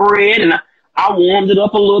type of bread, and I warmed it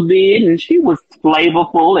up a little bit, and she was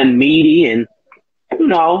flavorful and meaty, and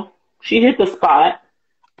she hit the spot.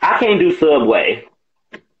 I can't do Subway,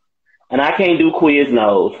 and I can't do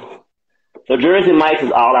Quiznos. So Jersey Mike's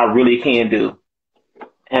is all I really can do.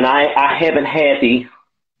 And I haven't had the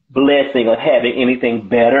blessing of having anything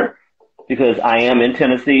better because I am in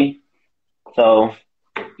Tennessee. So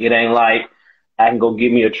it ain't like I can go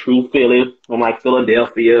get me a true Philly from like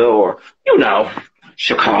Philadelphia or,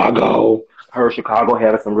 Chicago. I heard Chicago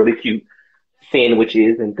having some really cute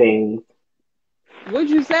sandwiches and things. What'd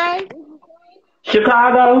you say?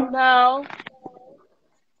 Chicago? No.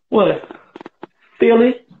 What?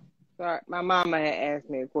 Philly? Sorry, my mama had asked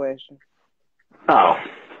me a question. Oh,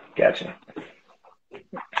 gotcha.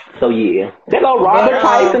 So yeah, there go Robert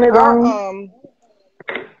Tyson is on.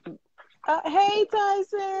 Hey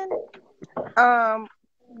Tyson.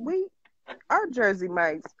 Our Jersey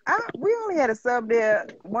Mike's. We only had a sub there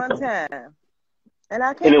one time, and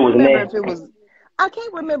I can't remember if it was. I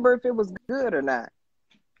can't remember if it was good or not.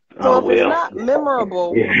 So if it's not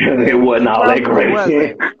memorable, it wasn't all that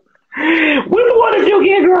great. Which one did you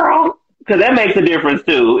get, girl? Because that makes a difference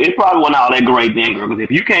too. It probably wasn't all that great then, girl. Because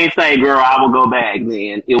if you can't say, girl, I will go back,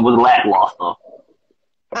 then it was lackluster.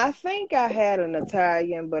 I think I had an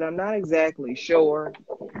Italian, but I'm not exactly sure.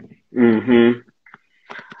 Mm-hmm.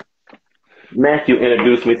 Matthew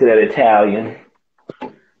introduced me to that Italian.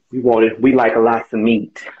 We like a lot of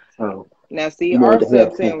meat, so Now, see, we our wanted to sub have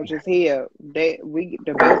some. sandwiches here, the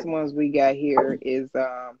best ones we got here is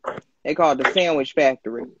they call it the Sandwich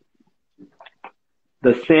Factory.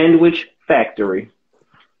 The Sandwich Factory.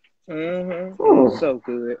 So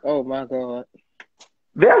good. Oh my God.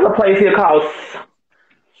 There's a place here called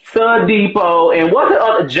Sud Depot, and what's the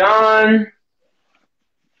other John?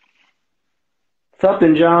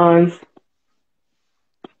 Something John's.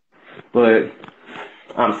 But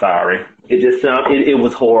I'm sorry. It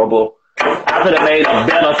was horrible. I could have made a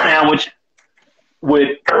better sandwich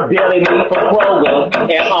with deli meat from Kroger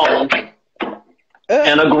at home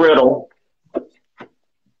and a griddle.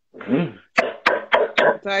 And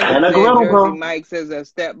a griddle, Jersey Mike's is a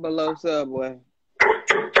step below Subway.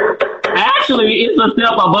 Actually, it's a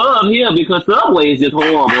step above here because Subway is just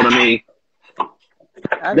horrible to me.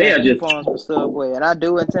 They are just for Subway, and I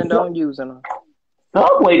do intend on using them.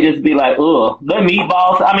 Subway just be like, ugh, the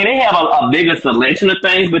meatballs. I mean, they have a bigger selection of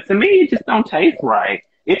things, but to me, it just don't taste right.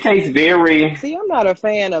 It tastes very. See, I'm not a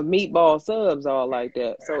fan of meatball subs all like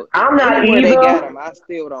that. So I'm not either. They got them, I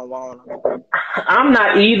still don't want them. I'm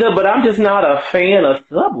not either, but I'm just not a fan of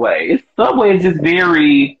Subway. Subway is just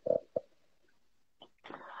very,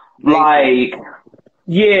 like,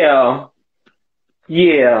 yeah.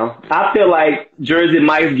 I feel like Jersey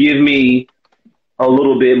Mike's give me a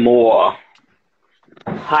little bit more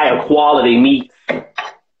higher quality meats.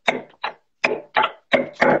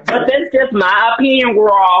 But that's just my opinion,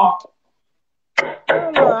 girl. I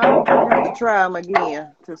don't know. I have to try them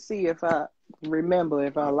again to see if I remember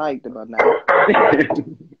if I liked them or not.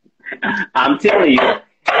 I'm telling you,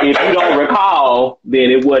 if you don't recall, then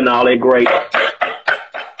it wasn't all that great.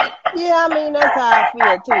 Yeah, I mean, that's how I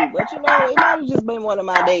feel too. But, it might have just been one of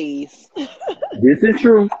my days. This is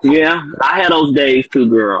true. Yeah, I had those days too,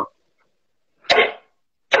 girl.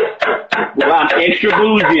 Well, I'm extra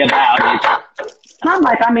bougie about it. I'm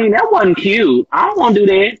like, I mean, that wasn't cute. I don't want to do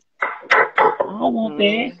that. I don't want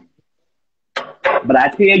that. But I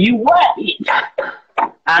tell you what, bitch.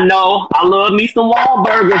 I know I love me some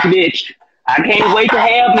Wahlburgers, bitch. I can't wait to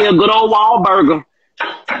have me a good old Wahlburger.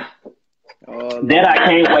 That I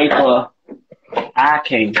can't wait for. I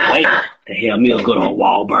can't wait to have me a good old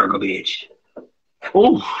Wahlburger, bitch.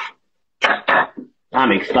 Ooh.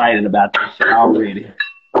 I'm excited about this shit already.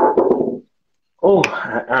 Oh,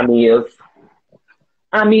 I'm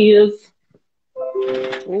is.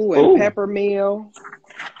 Ooh, and peppermill.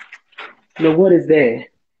 Now, what is that?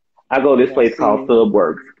 I go to this place called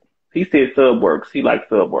Subworks. He said Subworks. He likes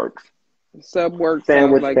Subworks. Subworks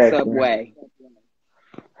sounds like Subway.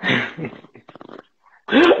 Hey!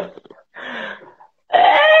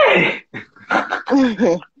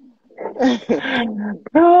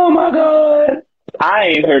 Oh my God. I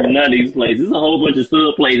ain't heard of none of these places. There's a whole bunch of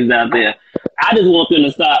sub places out there. I just want them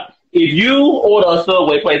to stop. If you order a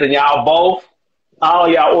Subway place and all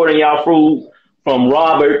y'all ordering y'all food from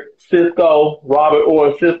Robert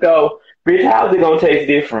or Cisco, bitch, how's it gonna taste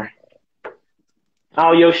different?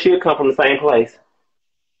 All your shit come from the same place.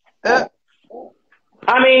 I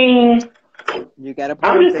mean, you gotta.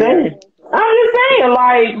 I'm just saying,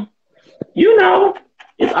 like,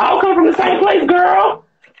 it's all come from the same place, girl.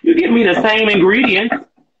 You give me the same ingredients,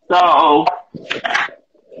 so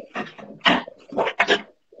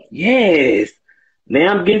yes. Now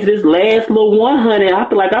I'm getting to this last little 100. I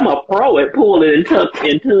feel like I'm a pro at pulling and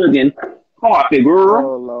tugging carpet, girl.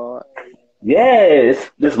 Oh Lord. Yes,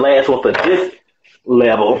 this last one for this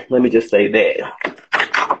level. Let me just say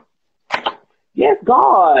that. Yes,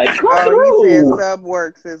 God. You said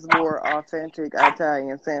Subworks is more authentic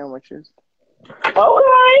Italian sandwiches.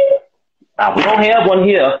 Okay. We don't have one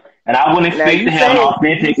here, and I wouldn't expect to have an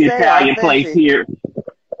authentic Italian place here.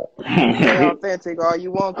 Say authentic all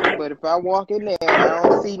you want to, but if I walk in there and I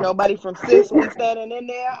don't see nobody from Sicily standing in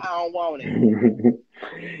there, I don't want it.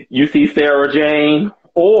 You see Sarah Jane,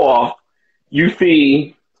 or you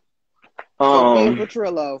see Sophia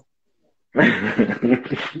Petrillo.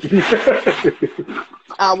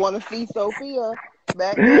 I want to see Sophia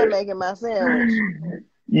back there making my sandwich.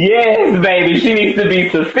 Yes, baby. She needs to be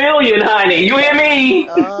Sicilian, honey. You hear me?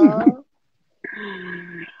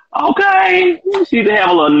 Okay. She needs to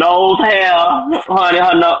have a little nose hair, honey.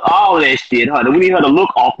 All that shit, honey. We need her to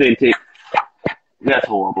look authentic. That's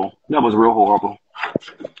horrible. That was real horrible.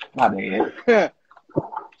 My bad.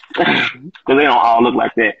 Because they don't all look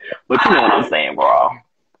like that. But you know what I'm saying, bro.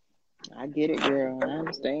 I get it, girl. I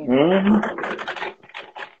understand. Mm-hmm.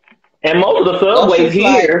 And most of the That's subways just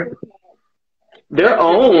like here, they're when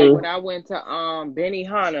owned. I went to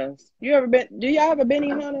Benihana's. Do y'all have a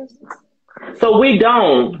Benihana's? So we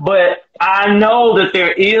don't, but I know that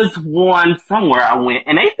there is one somewhere I went,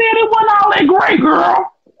 and they said it wasn't all that great,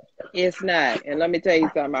 girl. It's not. And let me tell you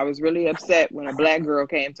something. I was really upset when a black girl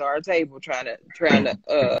came to our table trying to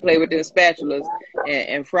play with the spatulas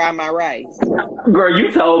and fry my rice. Girl,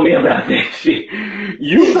 you told me about that shit.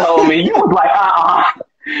 You told me. You was like,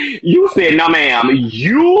 You said, no, ma'am,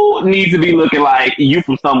 you need to be looking like you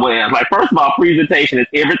from somewhere else. Like, first of all, presentation is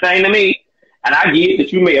everything to me. And I get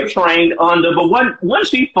that you may have trained under, but wasn't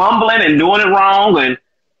she fumbling and doing it wrong and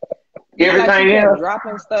Like she everything kept else?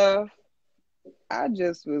 dropping stuff. I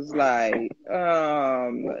just was like,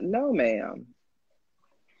 no, ma'am.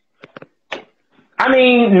 I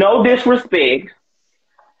mean, no disrespect,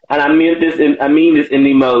 and I mean this in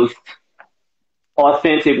the most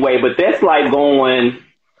authentic way, but that's like going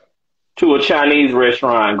to a Chinese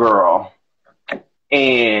restaurant, girl,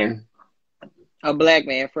 and A black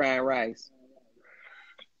man frying rice.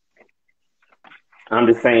 I'm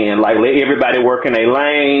just saying, like, let everybody work in a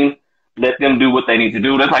lane, let them do what they need to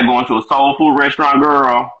do. That's like going to a soul food restaurant,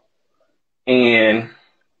 girl, and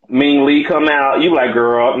Ming Lee come out, you like,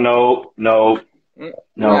 girl, no.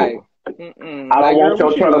 Right. I don't want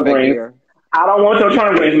your turnip greens. I don't want your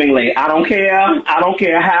turnip greens, Ming Lee. I don't care. I don't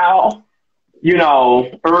care how,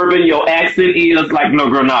 urban your accent is. Like, no,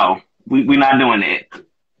 girl, no. We're not doing that.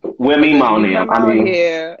 We're me on them. Come out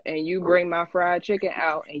here and you bring my fried chicken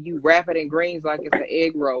out and you wrap it in greens like it's an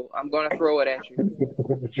egg roll. I'm going to throw it at you.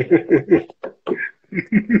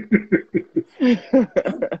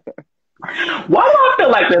 Why do I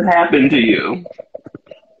feel like this happened to you?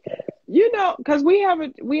 Because we have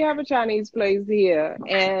a Chinese place here,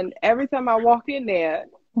 and every time I walk in there,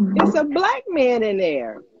 it's a black man in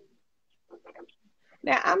there.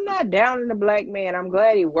 Now, I'm not down in the black man. I'm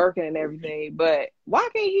glad he's working and everything, but why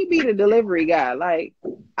can't he be the delivery guy? Like,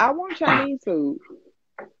 I want Chinese food.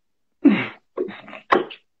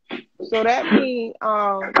 So that means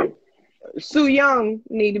Su Young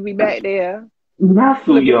need to be back there. Not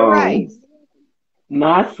Su Young.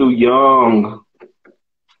 Not Su Young.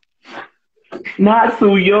 Not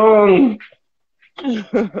Su Young.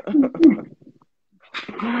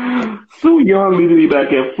 Su Young need to be back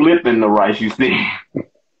there flipping the rice, you see.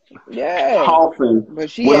 Yeah. Coughing. But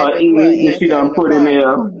she with her English that she done put in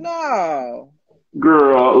there. No.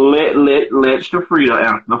 Girl, let Shafrida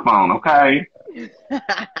answer the phone, okay?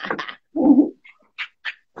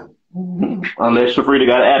 Unless Shafrida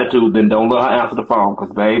got an attitude, then don't let her answer the phone,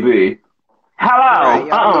 because baby. Hello.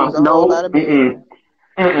 Right, no.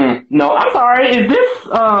 No, I'm sorry. Is this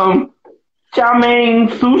chow mein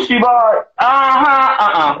sushi bar?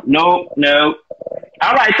 Nope.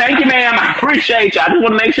 All right, thank you, ma'am. I appreciate you. I just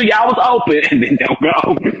want to make sure y'all was open and then don't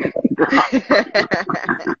go.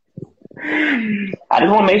 I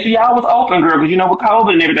just want to make sure y'all was open, girl, because with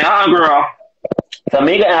COVID and everything. Girl. So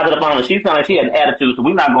Mika answered the phone and she sounded like she had an attitude, so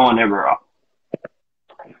we're not going there, girl.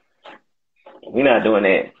 We're not doing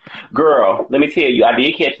that. Girl, let me tell you, I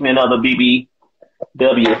did catch me another BBW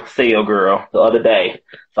sale, girl, the other day.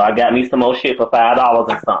 So I got me some more shit for $5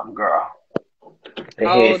 or something, girl. The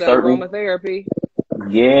aromatherapy.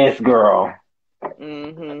 Yes, girl.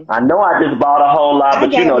 Mm-hmm. I know I just bought a whole lot, but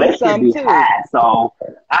that shit be high, so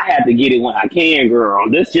I have to get it when I can, girl.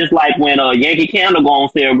 This just like when Yankee Candle go on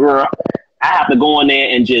sale, girl. I have to go in there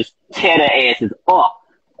and just tear their asses up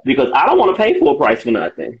because I don't want to pay full price for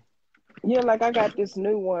nothing. Yeah, like I got this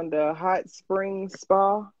new one, the Hot Spring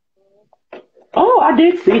Spa. Oh, I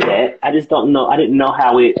did see that. I just don't know. I didn't know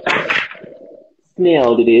how it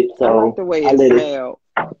smelled it. So I like the way it smelled.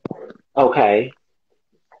 Okay.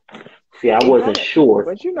 See, I wasn't sure.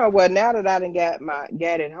 But you know what? Now that I done got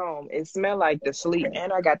it home, it smelled like the sleep,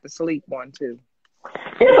 and I got the sleep one too.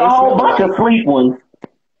 It's a whole bunch of sleep ones.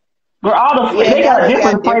 But all the they got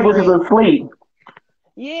different flavors of sleep.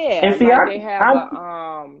 Yeah, and see, they have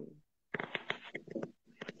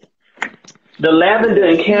the lavender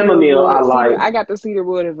and chamomile. I like. I got the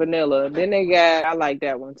cedarwood and vanilla. Then I like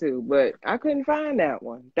that one too, but I couldn't find that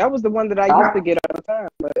one. That was the one that I used to get all the time,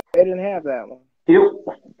 but they didn't have that one. It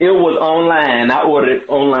was online. I ordered it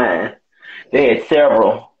online. They had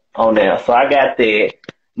several on there, so I got that.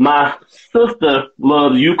 My sister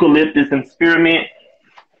loves eucalyptus and spearmint,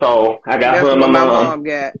 so I got her and my mom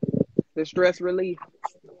got the stress relief.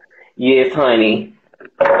 Yes, honey.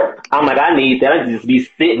 I'm like, I need that. I just be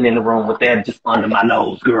sitting in the room with that just under my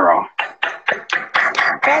nose, girl.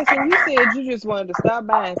 Tyson, you said you just wanted to stop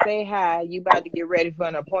by and say hi. You about to get ready for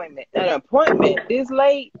an appointment. An appointment this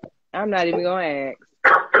late? I'm not even gonna ask.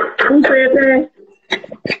 Who said that?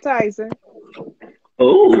 Tyson.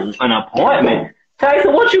 Ooh, an appointment.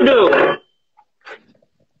 Tyson, what you do?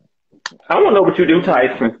 I want to know what you do,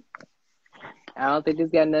 Tyson. I don't think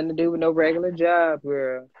it's got nothing to do with no regular job,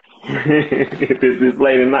 girl. If it's this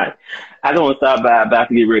late at night. I don't want to stop by about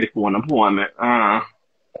to get ready for an appointment. And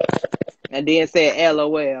then said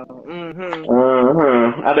LOL. I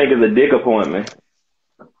think it's a dick appointment.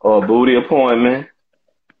 Or a booty appointment.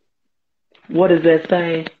 What does that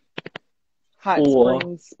say? Hot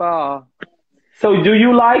spring spa. So do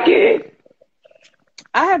you like it?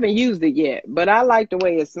 I haven't used it yet, but I like the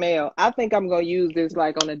way it smells. I think I'm gonna use this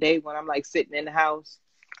like on a day when I'm like sitting in the house.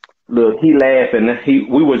 Look, he laughing.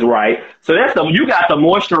 We was right. So that's you got the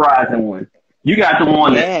moisturizing one. You got the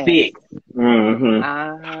one that's thick.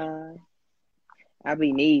 I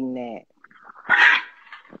be needing that.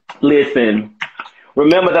 Listen,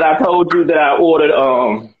 remember that I told you that I ordered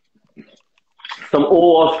some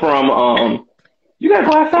oils from you gotta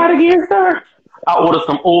go outside again, sir? I ordered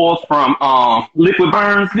some oils from Liquid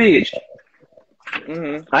Burns, bitch.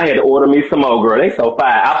 I had to order me some more, girl. They so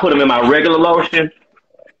fire. I put them in my regular lotion.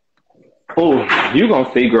 Oh, you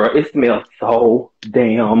gonna see, girl. It smells so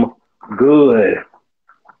damn good.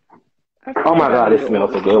 Oh my God, it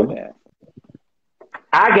smells so good.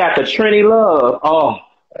 I got the Trini Love. Oh,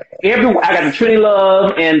 I got the Trini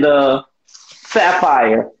Love and the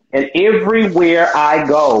Sapphire. And everywhere I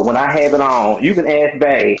go, when I have it on, you can ask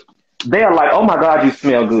Bae. They're like, oh my God, you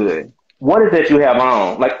smell good. What is that you have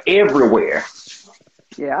on? Like everywhere.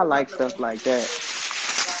 Yeah, I like stuff like that.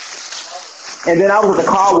 And then I was at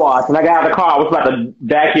the car wash, and I got out of the car. I was about to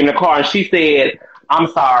vacuum the car, and she said, I'm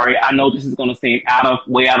sorry. I know this is going to seem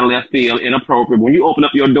way out of left field, inappropriate. When you open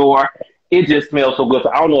up your door, it just smells so good. So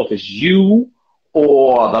I don't know if it's you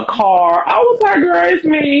or the car. I was like, girl, it's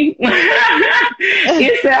me.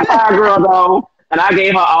 It's Sapphire Girl, though. And I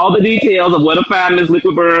gave her all the details of where to find Miss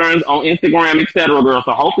Liquid Burns on Instagram, etc., girl.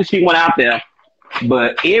 So hopefully she went out there.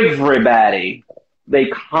 But everybody, they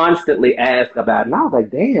constantly ask about it. And I was like,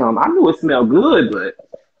 damn, I knew it smelled good, but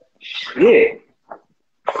shit.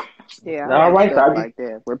 Yeah, I all right, stuff like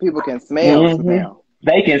that, where people can smell.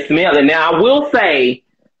 They can smell it. Now, I will say,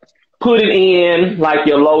 put it in like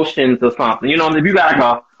your lotions or something. You know, if you got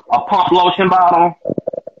like a pump lotion bottle,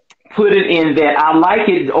 put it in that. I like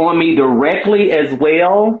it on me directly as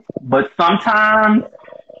well, but sometimes,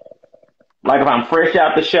 like if I'm fresh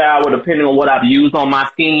out the shower, depending on what I've used on my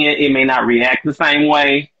skin, it may not react the same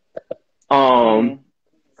way.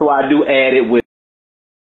 So I do add it with.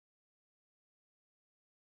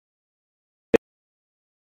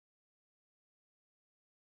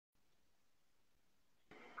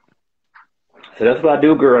 So that's what I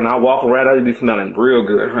do, girl, and I walk around, I be smelling real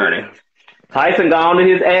good, honey. Tyson gone to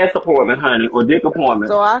his ass appointment, honey, or dick appointment.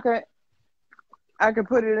 So I could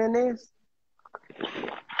put it in this?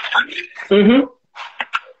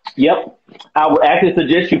 Yep. I would actually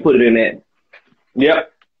suggest you put it in that.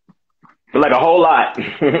 Yep. But like a whole lot,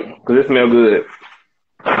 because it smells good.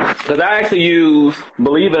 Because I actually use,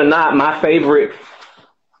 believe it or not, my favorite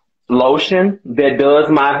lotion that does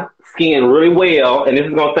my skin really well, and this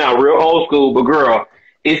is going to sound real old school, but girl,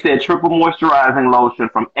 it's that triple moisturizing lotion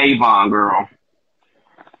from Avon, girl.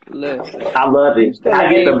 Listen, I love it. I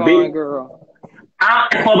get the big girl.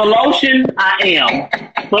 For the lotion, I am.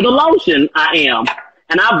 For the lotion, I am.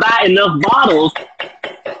 And I buy enough bottles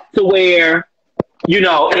to where, you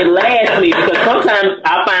know, it lasts me, because sometimes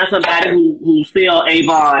I find somebody who sell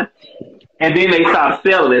Avon and then they stop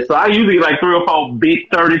selling it. So I usually get like 3 or 4 big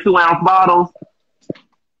 32-ounce bottles.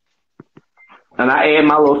 And I add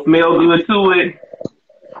my little smell good to it.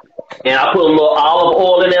 And I put a little olive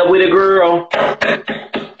oil in there with it, girl.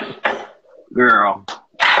 Girl.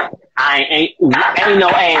 Ain't no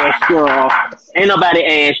ass, girl. Ain't nobody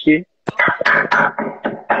ask you.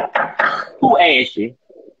 Who asked you?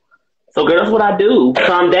 So, girl, that's what I do.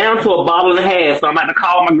 So I'm down to a bottle and a half. So I'm about to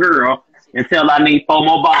call my girl and tell her I need 4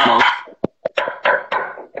 more bottles.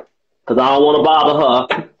 Because I don't want to bother her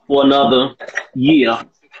for another year.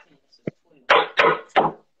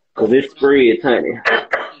 Because it's spreads, honey.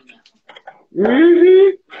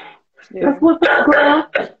 Yeah. That's what's up, girl.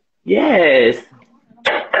 Yes.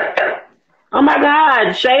 Oh my God,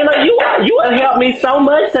 Shayla, you have helped me so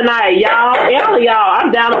much tonight, y'all.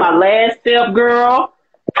 I'm down to my last step, girl.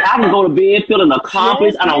 I can go to bed feeling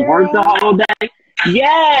accomplished. I don't work the whole day.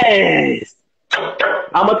 Yes.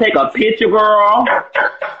 I'm gonna take a picture, girl,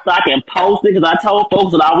 so I can post it, because I told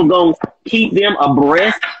folks that I was gonna keep them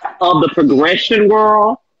abreast of the progression,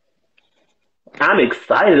 girl. I'm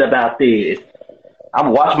excited about this.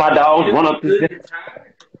 I'm watching my dogs run up this.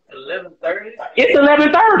 11:30. It's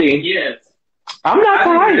 11:30. Yes. I'm not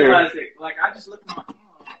tired. Like I just looked at my phone.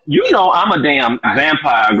 You know I'm a damn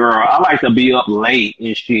vampire girl. I like to be up late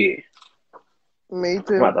and shit. Me I'm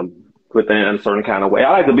too. about to put that in a certain kind of way. I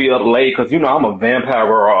like to be up late because, you know, I'm a vampire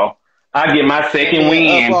girl. I get my second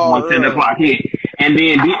wind when 10 o'clock hit. And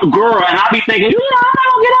then, girl, and I be thinking, you know, I'm not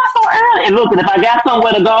going to get up so early. And look, if I got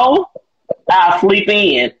somewhere to go, I'll sleep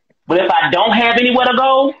in. But if I don't have anywhere to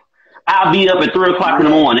go, I'll be up at 3 o'clock in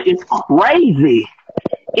the morning. It's crazy.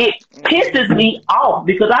 It pisses me off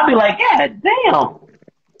because I'll be like, God damn,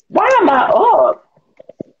 why am I up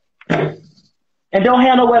and don't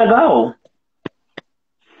have nowhere to go?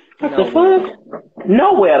 What the fuck?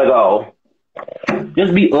 Nowhere to go.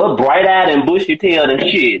 Just be up bright-eyed and bushy-tailed and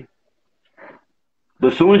shit.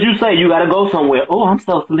 But as soon as you say you gotta go somewhere, oh, I'm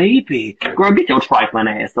so sleepy. Girl, get your trifling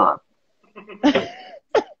ass up.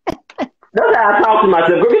 That's how I talk to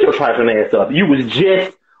myself. Girl, get your trifling ass up. You was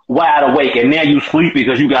just wide awake and now you sleepy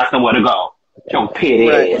because you got somewhere to go. Your petty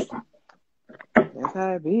ass. That's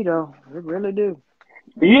how it be, though. It really do.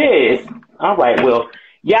 Yes. All right, well,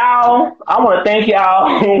 y'all, I want to thank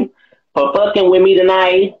y'all for fucking with me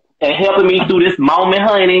tonight and helping me through this moment,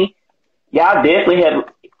 honey. Y'all definitely have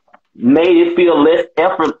made it feel less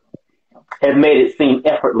effort, have made it seem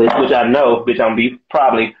effortless, which I know, bitch, I'm be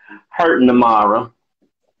probably hurting tomorrow.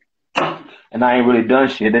 And I ain't really done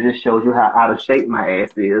shit. That just shows you how out of shape my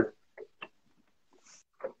ass is.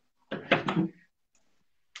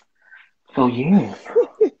 So, yeah.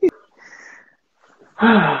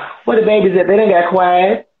 Where the babies at? They done got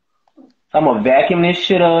quiet. I'm gonna vacuum this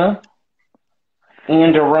shit up.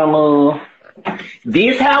 In the room.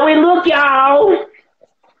 This how we look, y'all.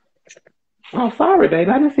 Oh, sorry,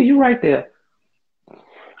 baby. I didn't see you right there.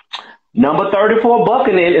 Number 34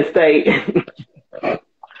 Buckingham Estate.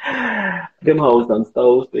 Them hoes done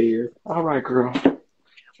stole stairs. All right, girl.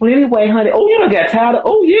 Well, anyway, honey. Oh, you done got tired of...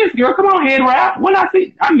 Oh, yes, girl. Come on, head wrap. What I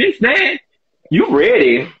see? I missed that. You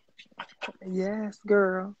ready? Yes,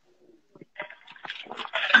 girl.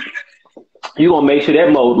 You gonna make sure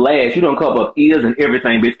that mode lasts. You don't cover up ears and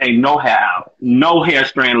everything, bitch. Ain't no hair out. No hair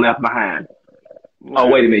strand left behind. Oh,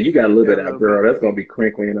 wait a minute. You got a little bit out, girl. That's gonna be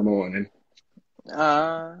crinkly in the morning. That's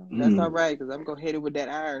all right, because I'm gonna hit it with that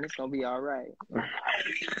iron. It's gonna be all right.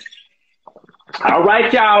 All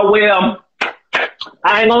right, y'all. Well,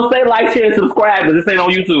 I ain't gonna say like, share, and subscribe because this ain't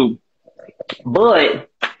on YouTube. But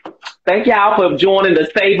thank y'all for joining the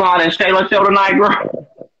Savon and Shayla show tonight, girl.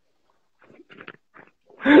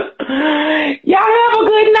 Y'all have a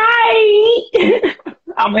good night.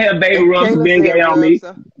 I'm gonna have baby rub some Bengay on me.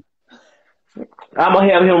 I'm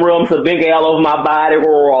gonna have him rub some Bengay all over my body,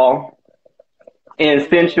 girl, in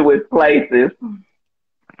sensuous places.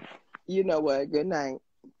 You know what? Good night.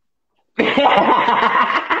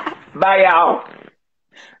 Bye, y'all.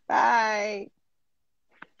 Bye.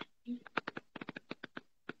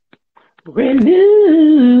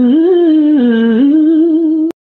 Renew.